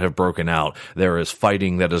fires that have broken out. There is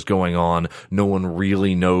fighting that is going on. No one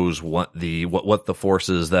really knows what the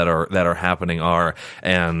forces that are happening are,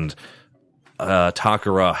 and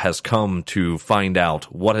Takara has come to find out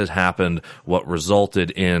what has happened, what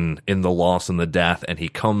resulted in the loss and the death, and he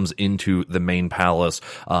comes into the main palace.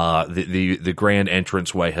 The grand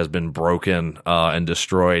entranceway has been broken and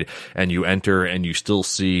destroyed, and you enter and you still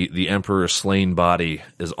see the emperor's slain body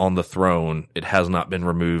is on the throne. It has not been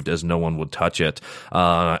removed, as no one would touch it,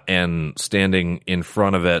 and standing in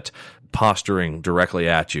front of it, posturing directly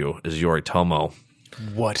at you, is Yoritomo.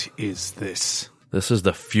 What is this? This is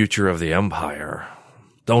the future of the empire.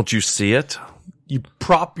 Don't you see it? You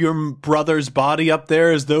prop your brother's body up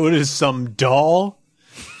there as though it is some doll?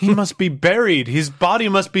 He must be buried. His body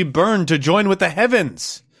must be burned to join with the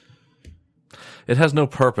heavens. It has no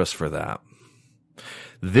purpose for that.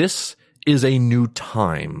 This is a new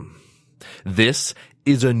time. This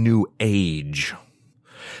is a new age.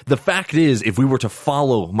 The fact is, if we were to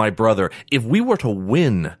follow my brother, if we were to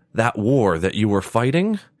win that war that you were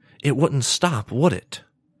fighting, it wouldn't stop, would it?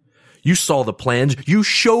 You saw the plans. You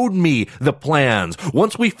showed me the plans.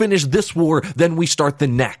 Once we finish this war, then we start the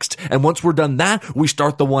next. And once we're done that, we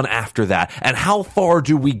start the one after that. And how far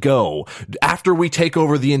do we go? After we take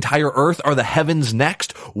over the entire earth, are the heavens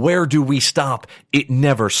next? Where do we stop? It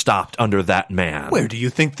never stopped under that man. Where do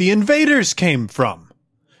you think the invaders came from?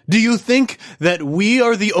 Do you think that we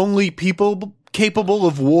are the only people capable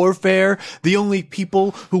of warfare, the only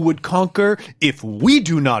people who would conquer? If we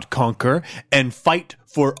do not conquer and fight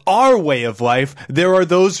for our way of life, there are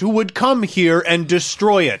those who would come here and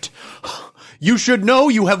destroy it. You should know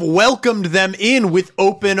you have welcomed them in with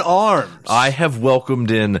open arms. I have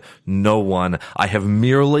welcomed in no one. I have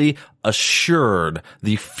merely assured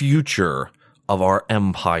the future of our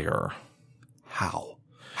empire. How?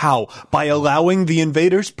 How? By allowing the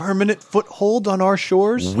invaders permanent foothold on our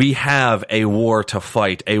shores? We have a war to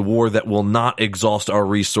fight, a war that will not exhaust our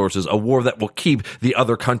resources, a war that will keep the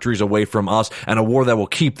other countries away from us, and a war that will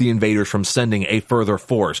keep the invaders from sending a further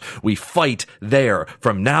force. We fight there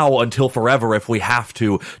from now until forever if we have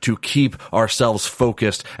to keep ourselves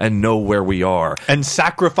focused and know where we are. And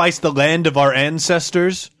sacrifice the land of our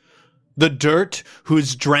ancestors? The dirt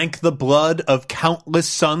who's drank the blood of countless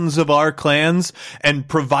sons of our clans and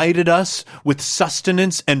provided us with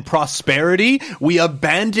sustenance and prosperity? We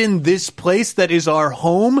abandon this place that is our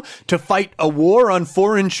home to fight a war on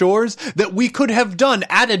foreign shores that we could have done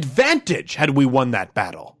at advantage had we won that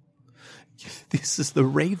battle. This is the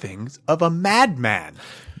ravings of a madman.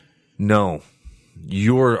 No,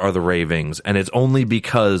 you are the ravings, and it's only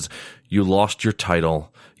because you lost your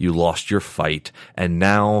title, you lost your fight, and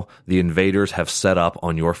now the invaders have set up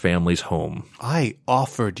on your family's home. I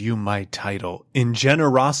offered you my title in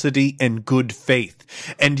generosity and good faith,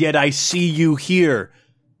 and yet I see you here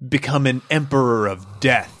become an emperor of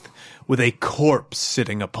death with a corpse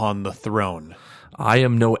sitting upon the throne. I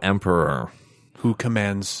am no emperor. Who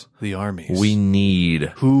commands the armies? We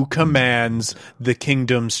need. Who commands the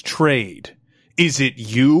kingdom's trade? Is it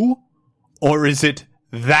you, or is it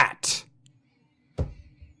that?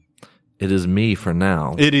 It is me for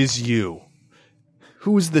now. It is you.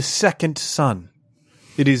 Who is the second son?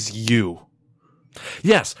 It is you.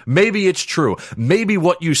 Yes, maybe it's true. Maybe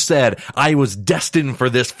what you said, I was destined for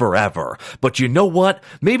this forever. But you know what?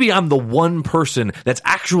 Maybe I'm the one person that's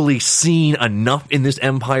actually seen enough in this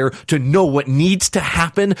empire to know what needs to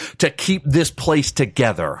happen to keep this place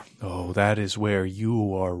together. Oh, that is where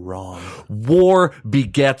you are wrong. War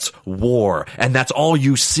begets war, and that's all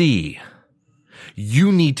you see.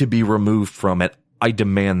 You need to be removed from it. I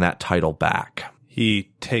demand that title back.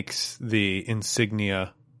 He takes the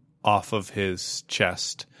insignia off of his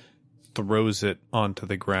chest, throws it onto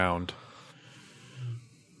the ground.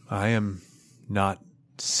 I am not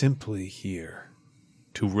simply here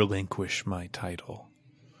to relinquish my title.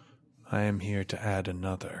 I am here to add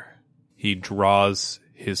another. He draws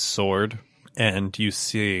his sword, and you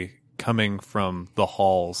see, coming from the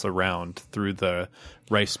halls around through the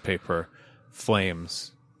rice paper,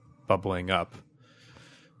 flames bubbling up.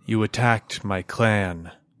 You attacked my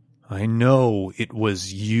clan. I know it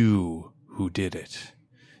was you who did it.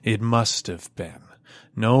 It must have been.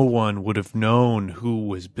 No one would have known who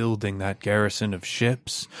was building that garrison of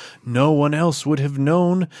ships. No one else would have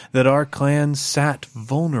known that our clan sat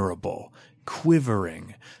vulnerable,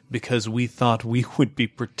 quivering, because we thought we would be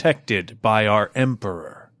protected by our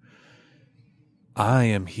emperor. I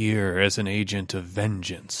am here as an agent of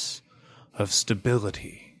vengeance, of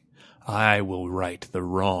stability. I will right the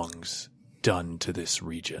wrongs done to this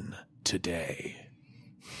region today.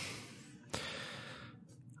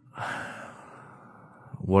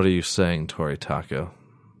 What are you saying, Toritako?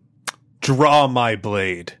 Draw my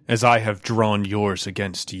blade, as I have drawn yours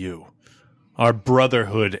against you. Our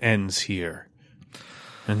brotherhood ends here,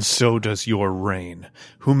 and so does your reign.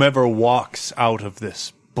 Whomever walks out of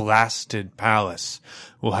this blasted palace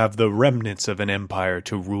will have the remnants of an empire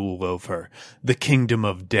to rule over, the kingdom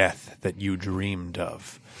of death that you dreamed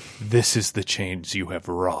of. This is the change you have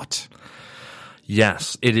wrought.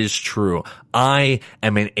 Yes, it is true. I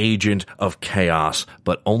am an agent of chaos,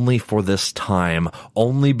 but only for this time,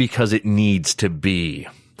 only because it needs to be.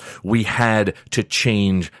 We had to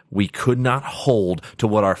change. We could not hold to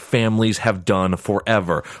what our families have done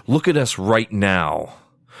forever. Look at us right now.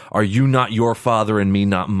 Are you not your father and me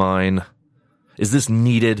not mine? Is this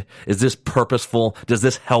needed? Is this purposeful? Does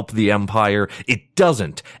this help the empire? It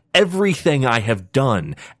doesn't. Everything I have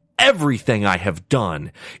done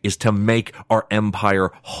is to make our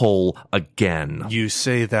empire whole again. You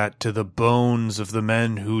say that to the bones of the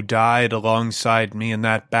men who died alongside me in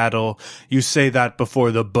that battle. You say that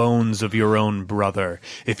before the bones of your own brother.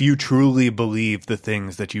 If you truly believe the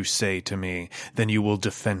things that you say to me, then you will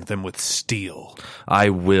defend them with steel. I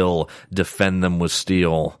will defend them with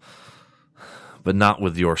steel, but not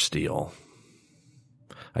with your steel.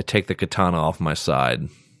 I take the katana off my side.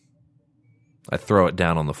 I throw it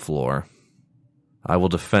down on the floor. I will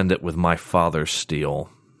defend it with my father's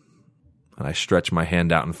steel. And I stretch my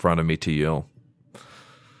hand out in front of me to you,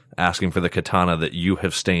 asking for the katana that you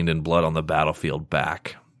have stained in blood on the battlefield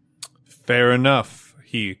back. Fair enough.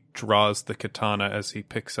 He draws the katana as he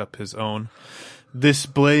picks up his own. This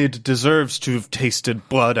blade deserves to have tasted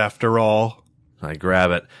blood after all. I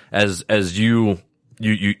grab it. As you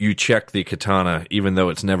check the katana, even though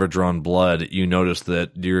it's never drawn blood, you notice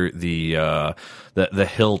that the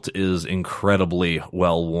hilt is incredibly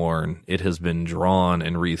well worn. It has been drawn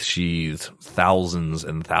and wreath-sheathed thousands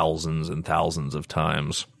and thousands and thousands of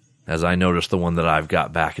times. As I notice, the one that I've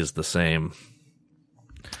got back is the same.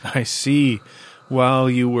 I see. While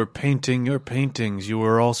you were painting your paintings, you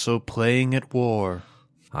were also playing at war.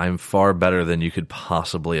 I'm far better than you could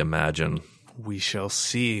possibly imagine. We shall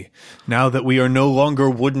see. Now that we are no longer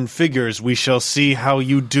wooden figures, we shall see how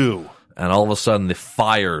you do. And all of a sudden, the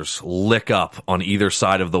fires lick up on either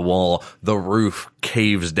side of the wall. The roof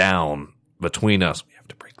caves down between us. We have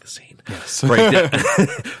to break the scene. Yes.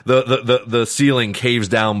 The ceiling caves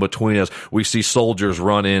down between us. We see soldiers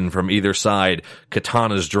run in from either side,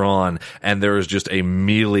 katanas drawn, and there is just a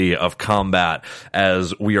melee of combat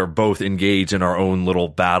as we are both engaged in our own little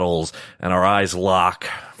battles, and our eyes lock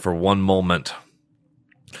for one moment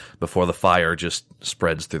before the fire just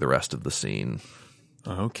spreads through the rest of the scene.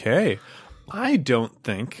 Okay. I don't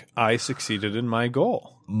think I succeeded in my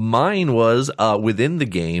goal. Mine was within the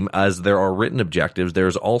game, as there are written objectives,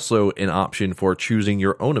 there's also an option for choosing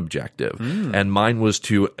your own objective. And mine was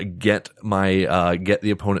to get the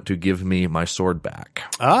opponent to give me my sword back.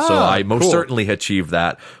 So I most certainly achieved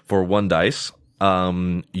that for one dice.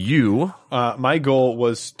 You... my goal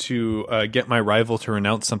was to get my rival to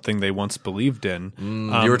renounce something they once believed in.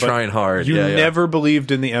 you were trying hard. You never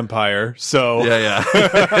believed in the Empire, so...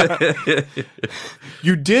 Yeah.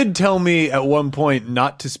 You did tell me at one point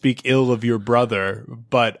not to speak ill of your brother,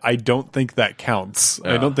 but I don't think that counts.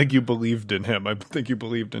 I don't think you believed in him. I think you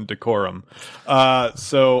believed in decorum.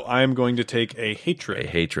 So I'm going to take a hatred. A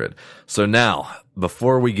hatred. So now,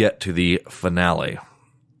 before we get to the finale,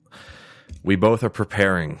 we both are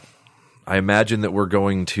preparing. I imagine that we're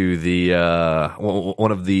going to the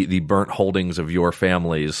one of the burnt holdings of your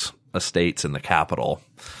family's estates in the capital.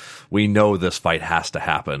 We know this fight has to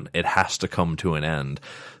happen. It has to come to an end.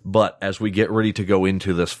 But as we get ready to go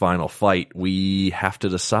into this final fight, we have to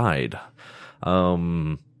decide.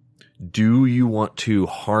 Do you want to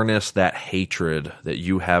harness that hatred that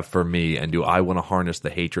you have for me, and do I want to harness the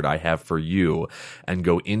hatred I have for you and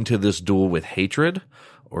go into this duel with hatred?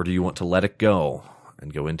 Or do you want to let it go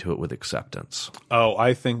and go into it with acceptance? Oh,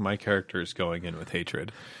 I think my character is going in with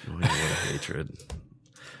hatred. Going in with hatred.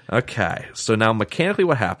 Okay, so now mechanically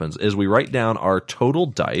what happens is we write down our total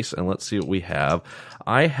dice, and let's see what we have.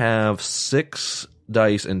 I have 6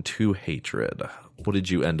 dice and 2 hatred. What did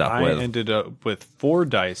you end up with? I ended up with 4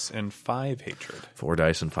 dice and 5 hatred. 4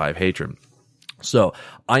 dice and 5 hatred. So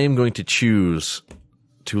I am going to choose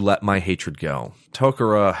to let my hatred go.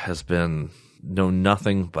 Tokura has been known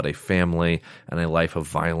nothing but a family and a life of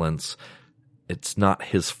violence. It's not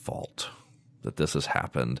his fault that this has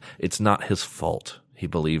happened. It's not his fault he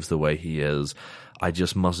believes the way he is. I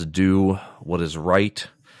just must do what is right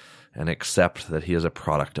and accept that he is a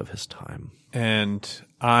product of his time. And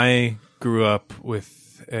I grew up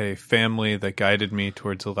with a family that guided me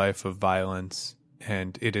towards a life of violence,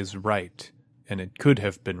 and it is right, and it could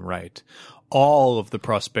have been right. All of the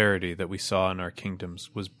prosperity that we saw in our kingdoms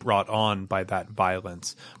was brought on by that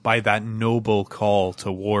violence, by that noble call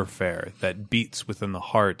to warfare that beats within the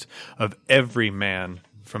heart of every man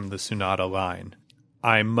from the Tsunade line.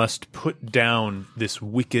 I must put down this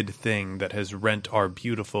wicked thing that has rent our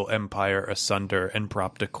beautiful empire asunder and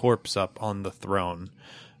propped a corpse up on the throne.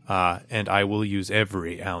 And I will use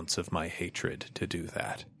every ounce of my hatred to do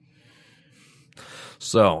that.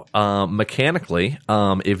 So, mechanically,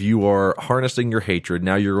 if you are harnessing your hatred,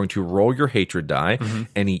 now you're going to roll your hatred die. Mm-hmm.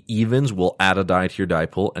 Any evens will add a die to your die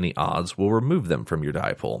pool. Any odds will remove them from your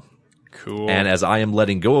die pool. Cool. And as I am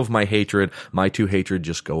letting go of my hatred, my 2 hatred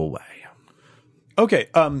just go away. Okay,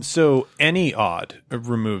 so any odd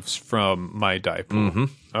removes from my die pool. Mm-hmm.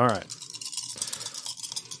 All right.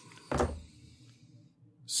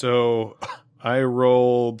 So I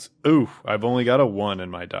rolled... Ooh, I've only got a 1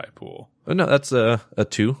 in my die pool. Oh, no, that's a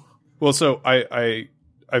 2. Well, so I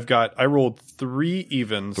rolled 3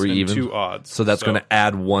 evens and 2 odds. So that's going to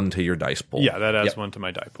add 1 to your dice pool. Yeah, that adds 1 to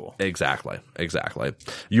my die pool. Exactly.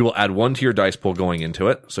 You will add 1 to your dice pool going into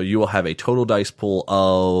it. So you will have a total dice pool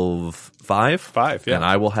of 5. 5, yeah. And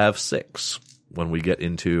I will have 6 when we get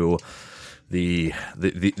into the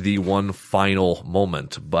one final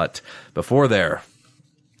moment. But before there,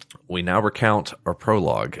 we now recount our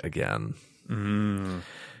prologue again.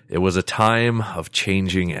 It was a time of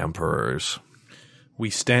changing emperors. We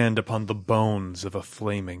stand upon the bones of a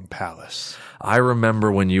flaming palace. I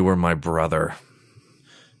remember when you were my brother.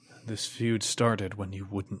 This feud started when you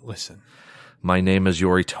wouldn't listen. My name is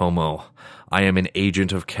Yoritomo. I am an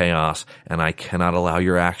agent of chaos, and I cannot allow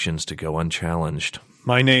your actions to go unchallenged.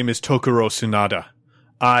 My name is Tokuro Tsunade.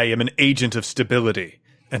 I am an agent of stability,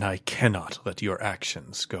 and I cannot let your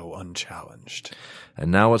actions go unchallenged. And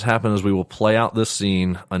now what's happened is we will play out this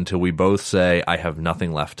scene until we both say, I have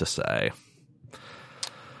nothing left to say.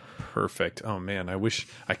 Perfect. Oh man,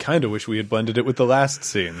 I kind of wish we had blended it with the last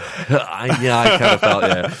scene. I kind of felt,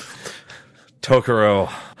 yeah. Tokuro,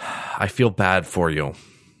 I feel bad for you.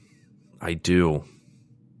 I do.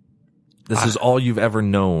 This is all you've ever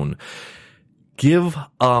known. Give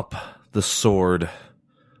up the sword.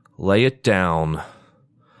 Lay it down.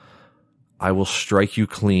 I will strike you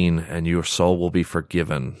clean, and your soul will be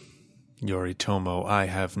forgiven. Yoritomo, I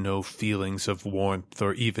have no feelings of warmth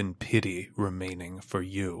or even pity remaining for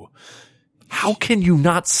you. How can you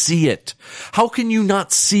not see it? How can you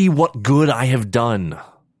not see what good I have done?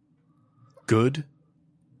 Good?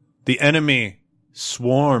 The enemy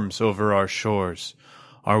swarms over our shores.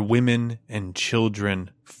 Our women and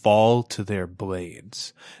children fall to their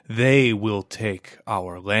blades. They will take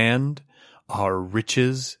our land, our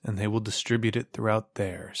riches, and they will distribute it throughout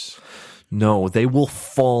theirs. No, they will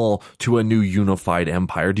fall to a new unified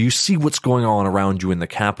empire. Do you see what's going on around you in the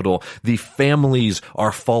capital? The families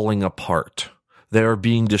are falling apart. They are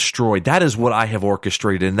being destroyed. That is what I have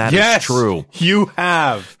orchestrated, and that is true. You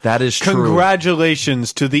have. That is true.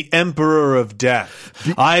 Congratulations to the Emperor of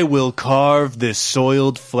Death. I will carve this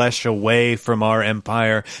soiled flesh away from our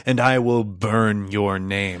empire, and I will burn your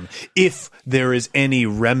name. If there is any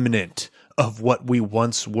remnant of what we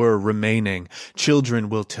once were remaining, children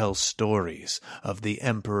will tell stories of the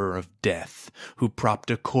Emperor of Death, who propped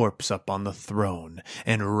a corpse up on the throne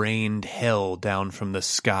and rained hell down from the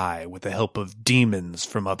sky with the help of demons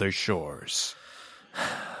from other shores.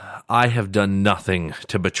 I have done nothing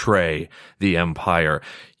to betray the Empire.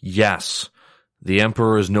 Yes, the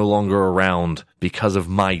Emperor is no longer around because of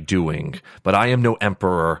my doing, but I am no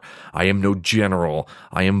emperor. I am no general.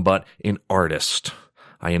 I am but an artist.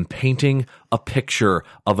 I am painting a picture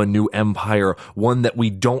of a new empire, one that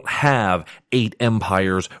we don't have 8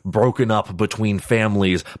 empires broken up between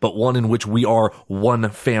families, but one in which we are one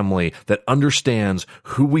family that understands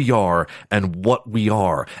who we are and what we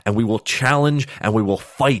are. And we will challenge and we will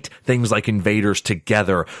fight things like invaders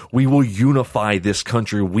together. We will unify this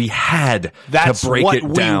country. We had to break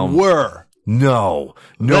it down. We were. No,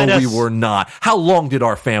 we were not. How long did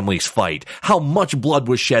our families fight? How much blood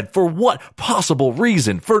was shed? For what possible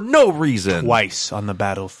reason? For no reason. Twice on the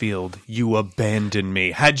battlefield, you abandoned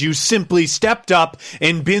me. Had you simply stepped up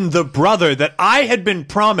and been the brother that I had been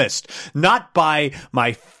promised, not by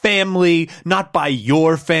my family, not by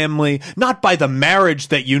your family, not by the marriage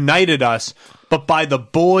that united us, but by the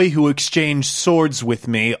boy who exchanged swords with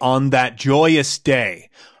me on that joyous day.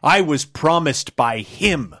 I was promised by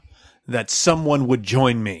him that someone would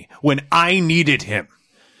join me when I needed him.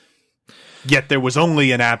 Yet there was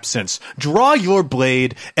only an absence. Draw your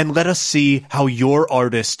blade and let us see how your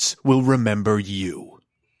artists will remember you.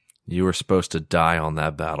 You were supposed to die on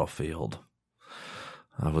that battlefield.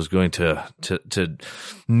 I was going to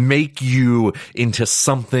make you into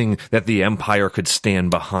something that the Empire could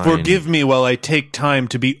stand behind. Forgive me while I take time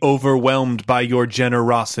to be overwhelmed by your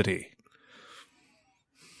generosity.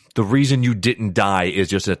 The reason you didn't die is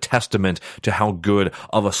just a testament to how good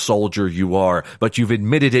of a soldier you are. But you've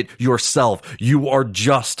admitted it yourself. You are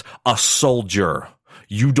just a soldier.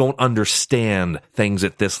 You don't understand things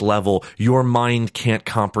at this level. Your mind can't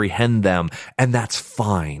comprehend them. And that's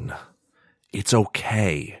fine. It's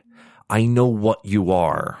okay. I know what you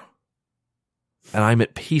are. And I'm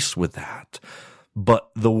at peace with that. But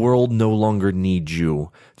the world no longer needs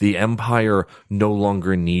you. The Empire no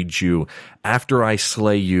longer needs you. After I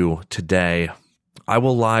slay you today, I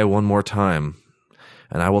will lie one more time,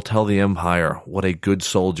 and I will tell the Empire what a good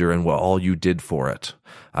soldier and what all you did for it.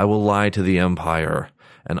 I will lie to the Empire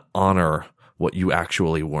and honor what you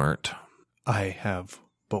actually weren't. I have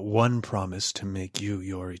but one promise to make you,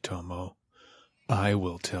 Yoritomo. I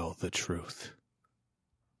will tell the truth.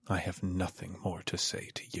 I have nothing more to say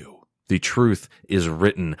to you. The truth is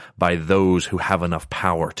written by those who have enough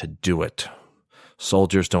power to do it.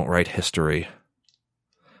 Soldiers don't write history.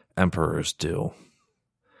 Emperors do.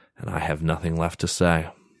 And I have nothing left to say.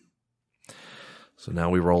 So now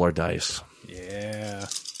we roll our dice. Yeah.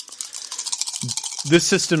 This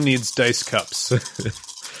system needs dice cups.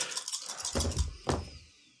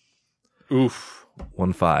 Oof.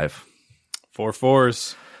 1-5. 4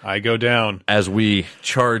 4s. I go down. As we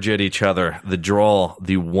charge at each other,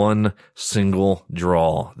 the one single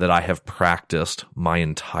draw that I have practiced my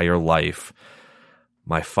entire life,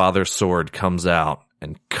 my father's sword comes out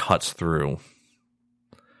and cuts through.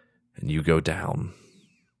 And you go down.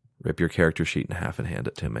 Rip your character sheet in half and hand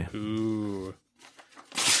it to me. Ooh.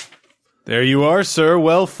 There you are, sir.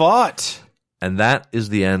 Well fought. And that is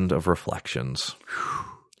the end of Reflections.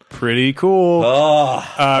 Pretty cool.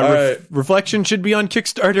 Right. Reflection should be on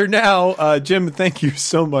Kickstarter now. Jim, thank you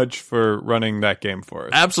so much for running that game for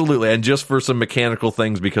us. Absolutely. And just for some mechanical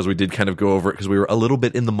things, because we did kind of go over it because we were a little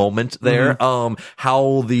bit in the moment there. Mm-hmm.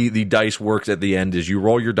 How the dice works at the end is you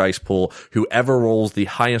roll your dice pool. Whoever rolls the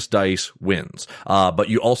highest dice wins. But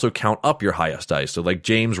you also count up your highest dice. So like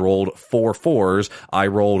James rolled 4 4s. I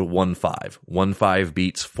rolled 1 5. 1 5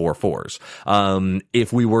 beats 4 4s.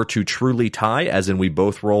 If we were to truly tie, as in we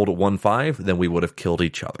both rolled 1 5, then we would have killed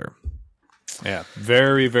each other. Yeah,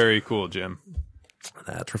 very, very cool, Jim.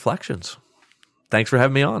 That's Reflections. Thanks for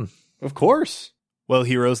having me on. Of course. Well,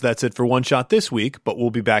 heroes, that's it for One Shot this week, but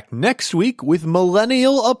we'll be back next week with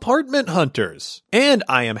Millennial Apartment Hunters. And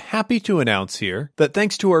I am happy to announce here that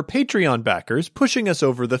thanks to our Patreon backers pushing us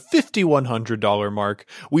over the $5,100 mark,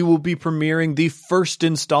 we will be premiering the first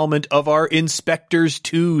installment of our Inspectors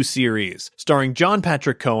 2 series, starring John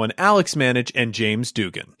Patrick Cohen, Alex Manich, and James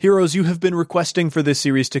Dugan. Heroes, you have been requesting for this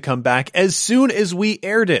series to come back as soon as we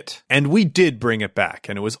aired it. And we did bring it back,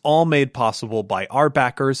 and it was all made possible by our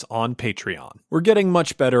backers on Patreon. We're getting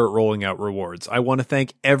much better at rolling out rewards. I want to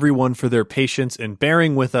thank everyone for their patience in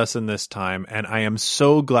bearing with us in this time, and I am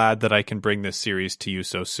so glad that I can bring this series to you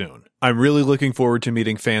so soon. I'm really looking forward to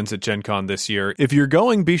meeting fans at Gen Con this year. If you're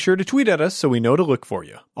going, be sure to tweet at us so we know to look for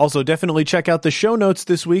you. Also, definitely check out the show notes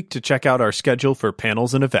this week to check out our schedule for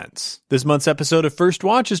panels and events. This month's episode of First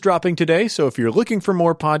Watch is dropping today, so if you're looking for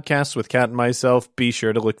more podcasts with Kat and myself, be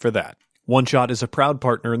sure to look for that. One Shot is a proud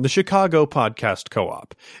partner in the Chicago Podcast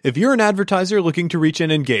Co-op. If you're an advertiser looking to reach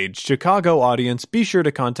an engaged Chicago audience, be sure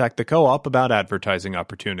to contact the co-op about advertising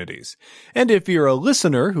opportunities. And if you're a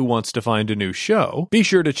listener who wants to find a new show, be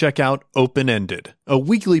sure to check out Open Ended, a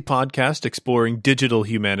weekly podcast exploring digital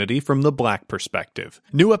humanity from the Black perspective.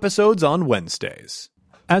 New episodes on Wednesdays.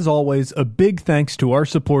 As always, a big thanks to our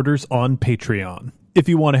supporters on Patreon. If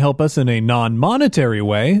you want to help us in a non-monetary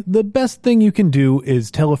way, the best thing you can do is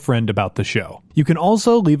tell a friend about the show. You can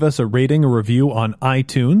also leave us a rating or review on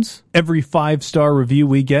iTunes. Every 5-star review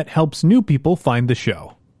we get helps new people find the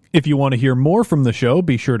show. If you want to hear more from the show,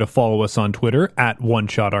 be sure to follow us on Twitter at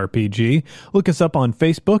OneShotRPG. Look us up on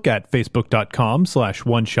Facebook at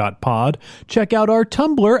facebook.com/OneShotPod. Check out our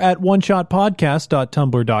Tumblr at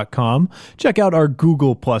OneShotPodcast.tumblr.com. Check out our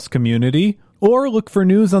Google Plus community. Or look for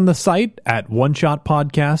news on the site at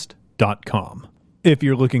oneshotpodcast.com. If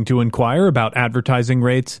you're looking to inquire about advertising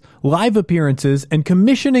rates, live appearances, and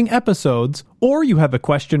commissioning episodes, or you have a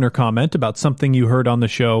question or comment about something you heard on the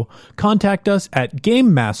show, contact us at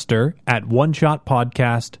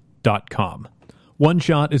gamemaster@oneshotpodcast.com. One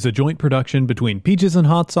Shot is a joint production between Peaches and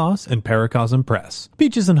Hot Sauce and Paracosm Press.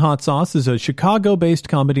 Peaches and Hot Sauce is a Chicago-based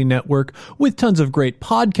comedy network with tons of great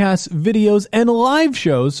podcasts, videos, and live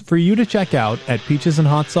shows for you to check out at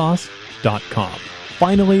peachesandhotsauce.com.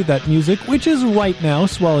 Finally, that music, which is right now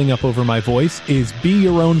swelling up over my voice, is Be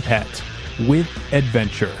Your Own Pet with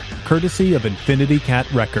Adventure, courtesy of Infinity Cat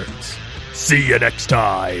Records. See you next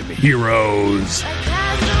time, heroes!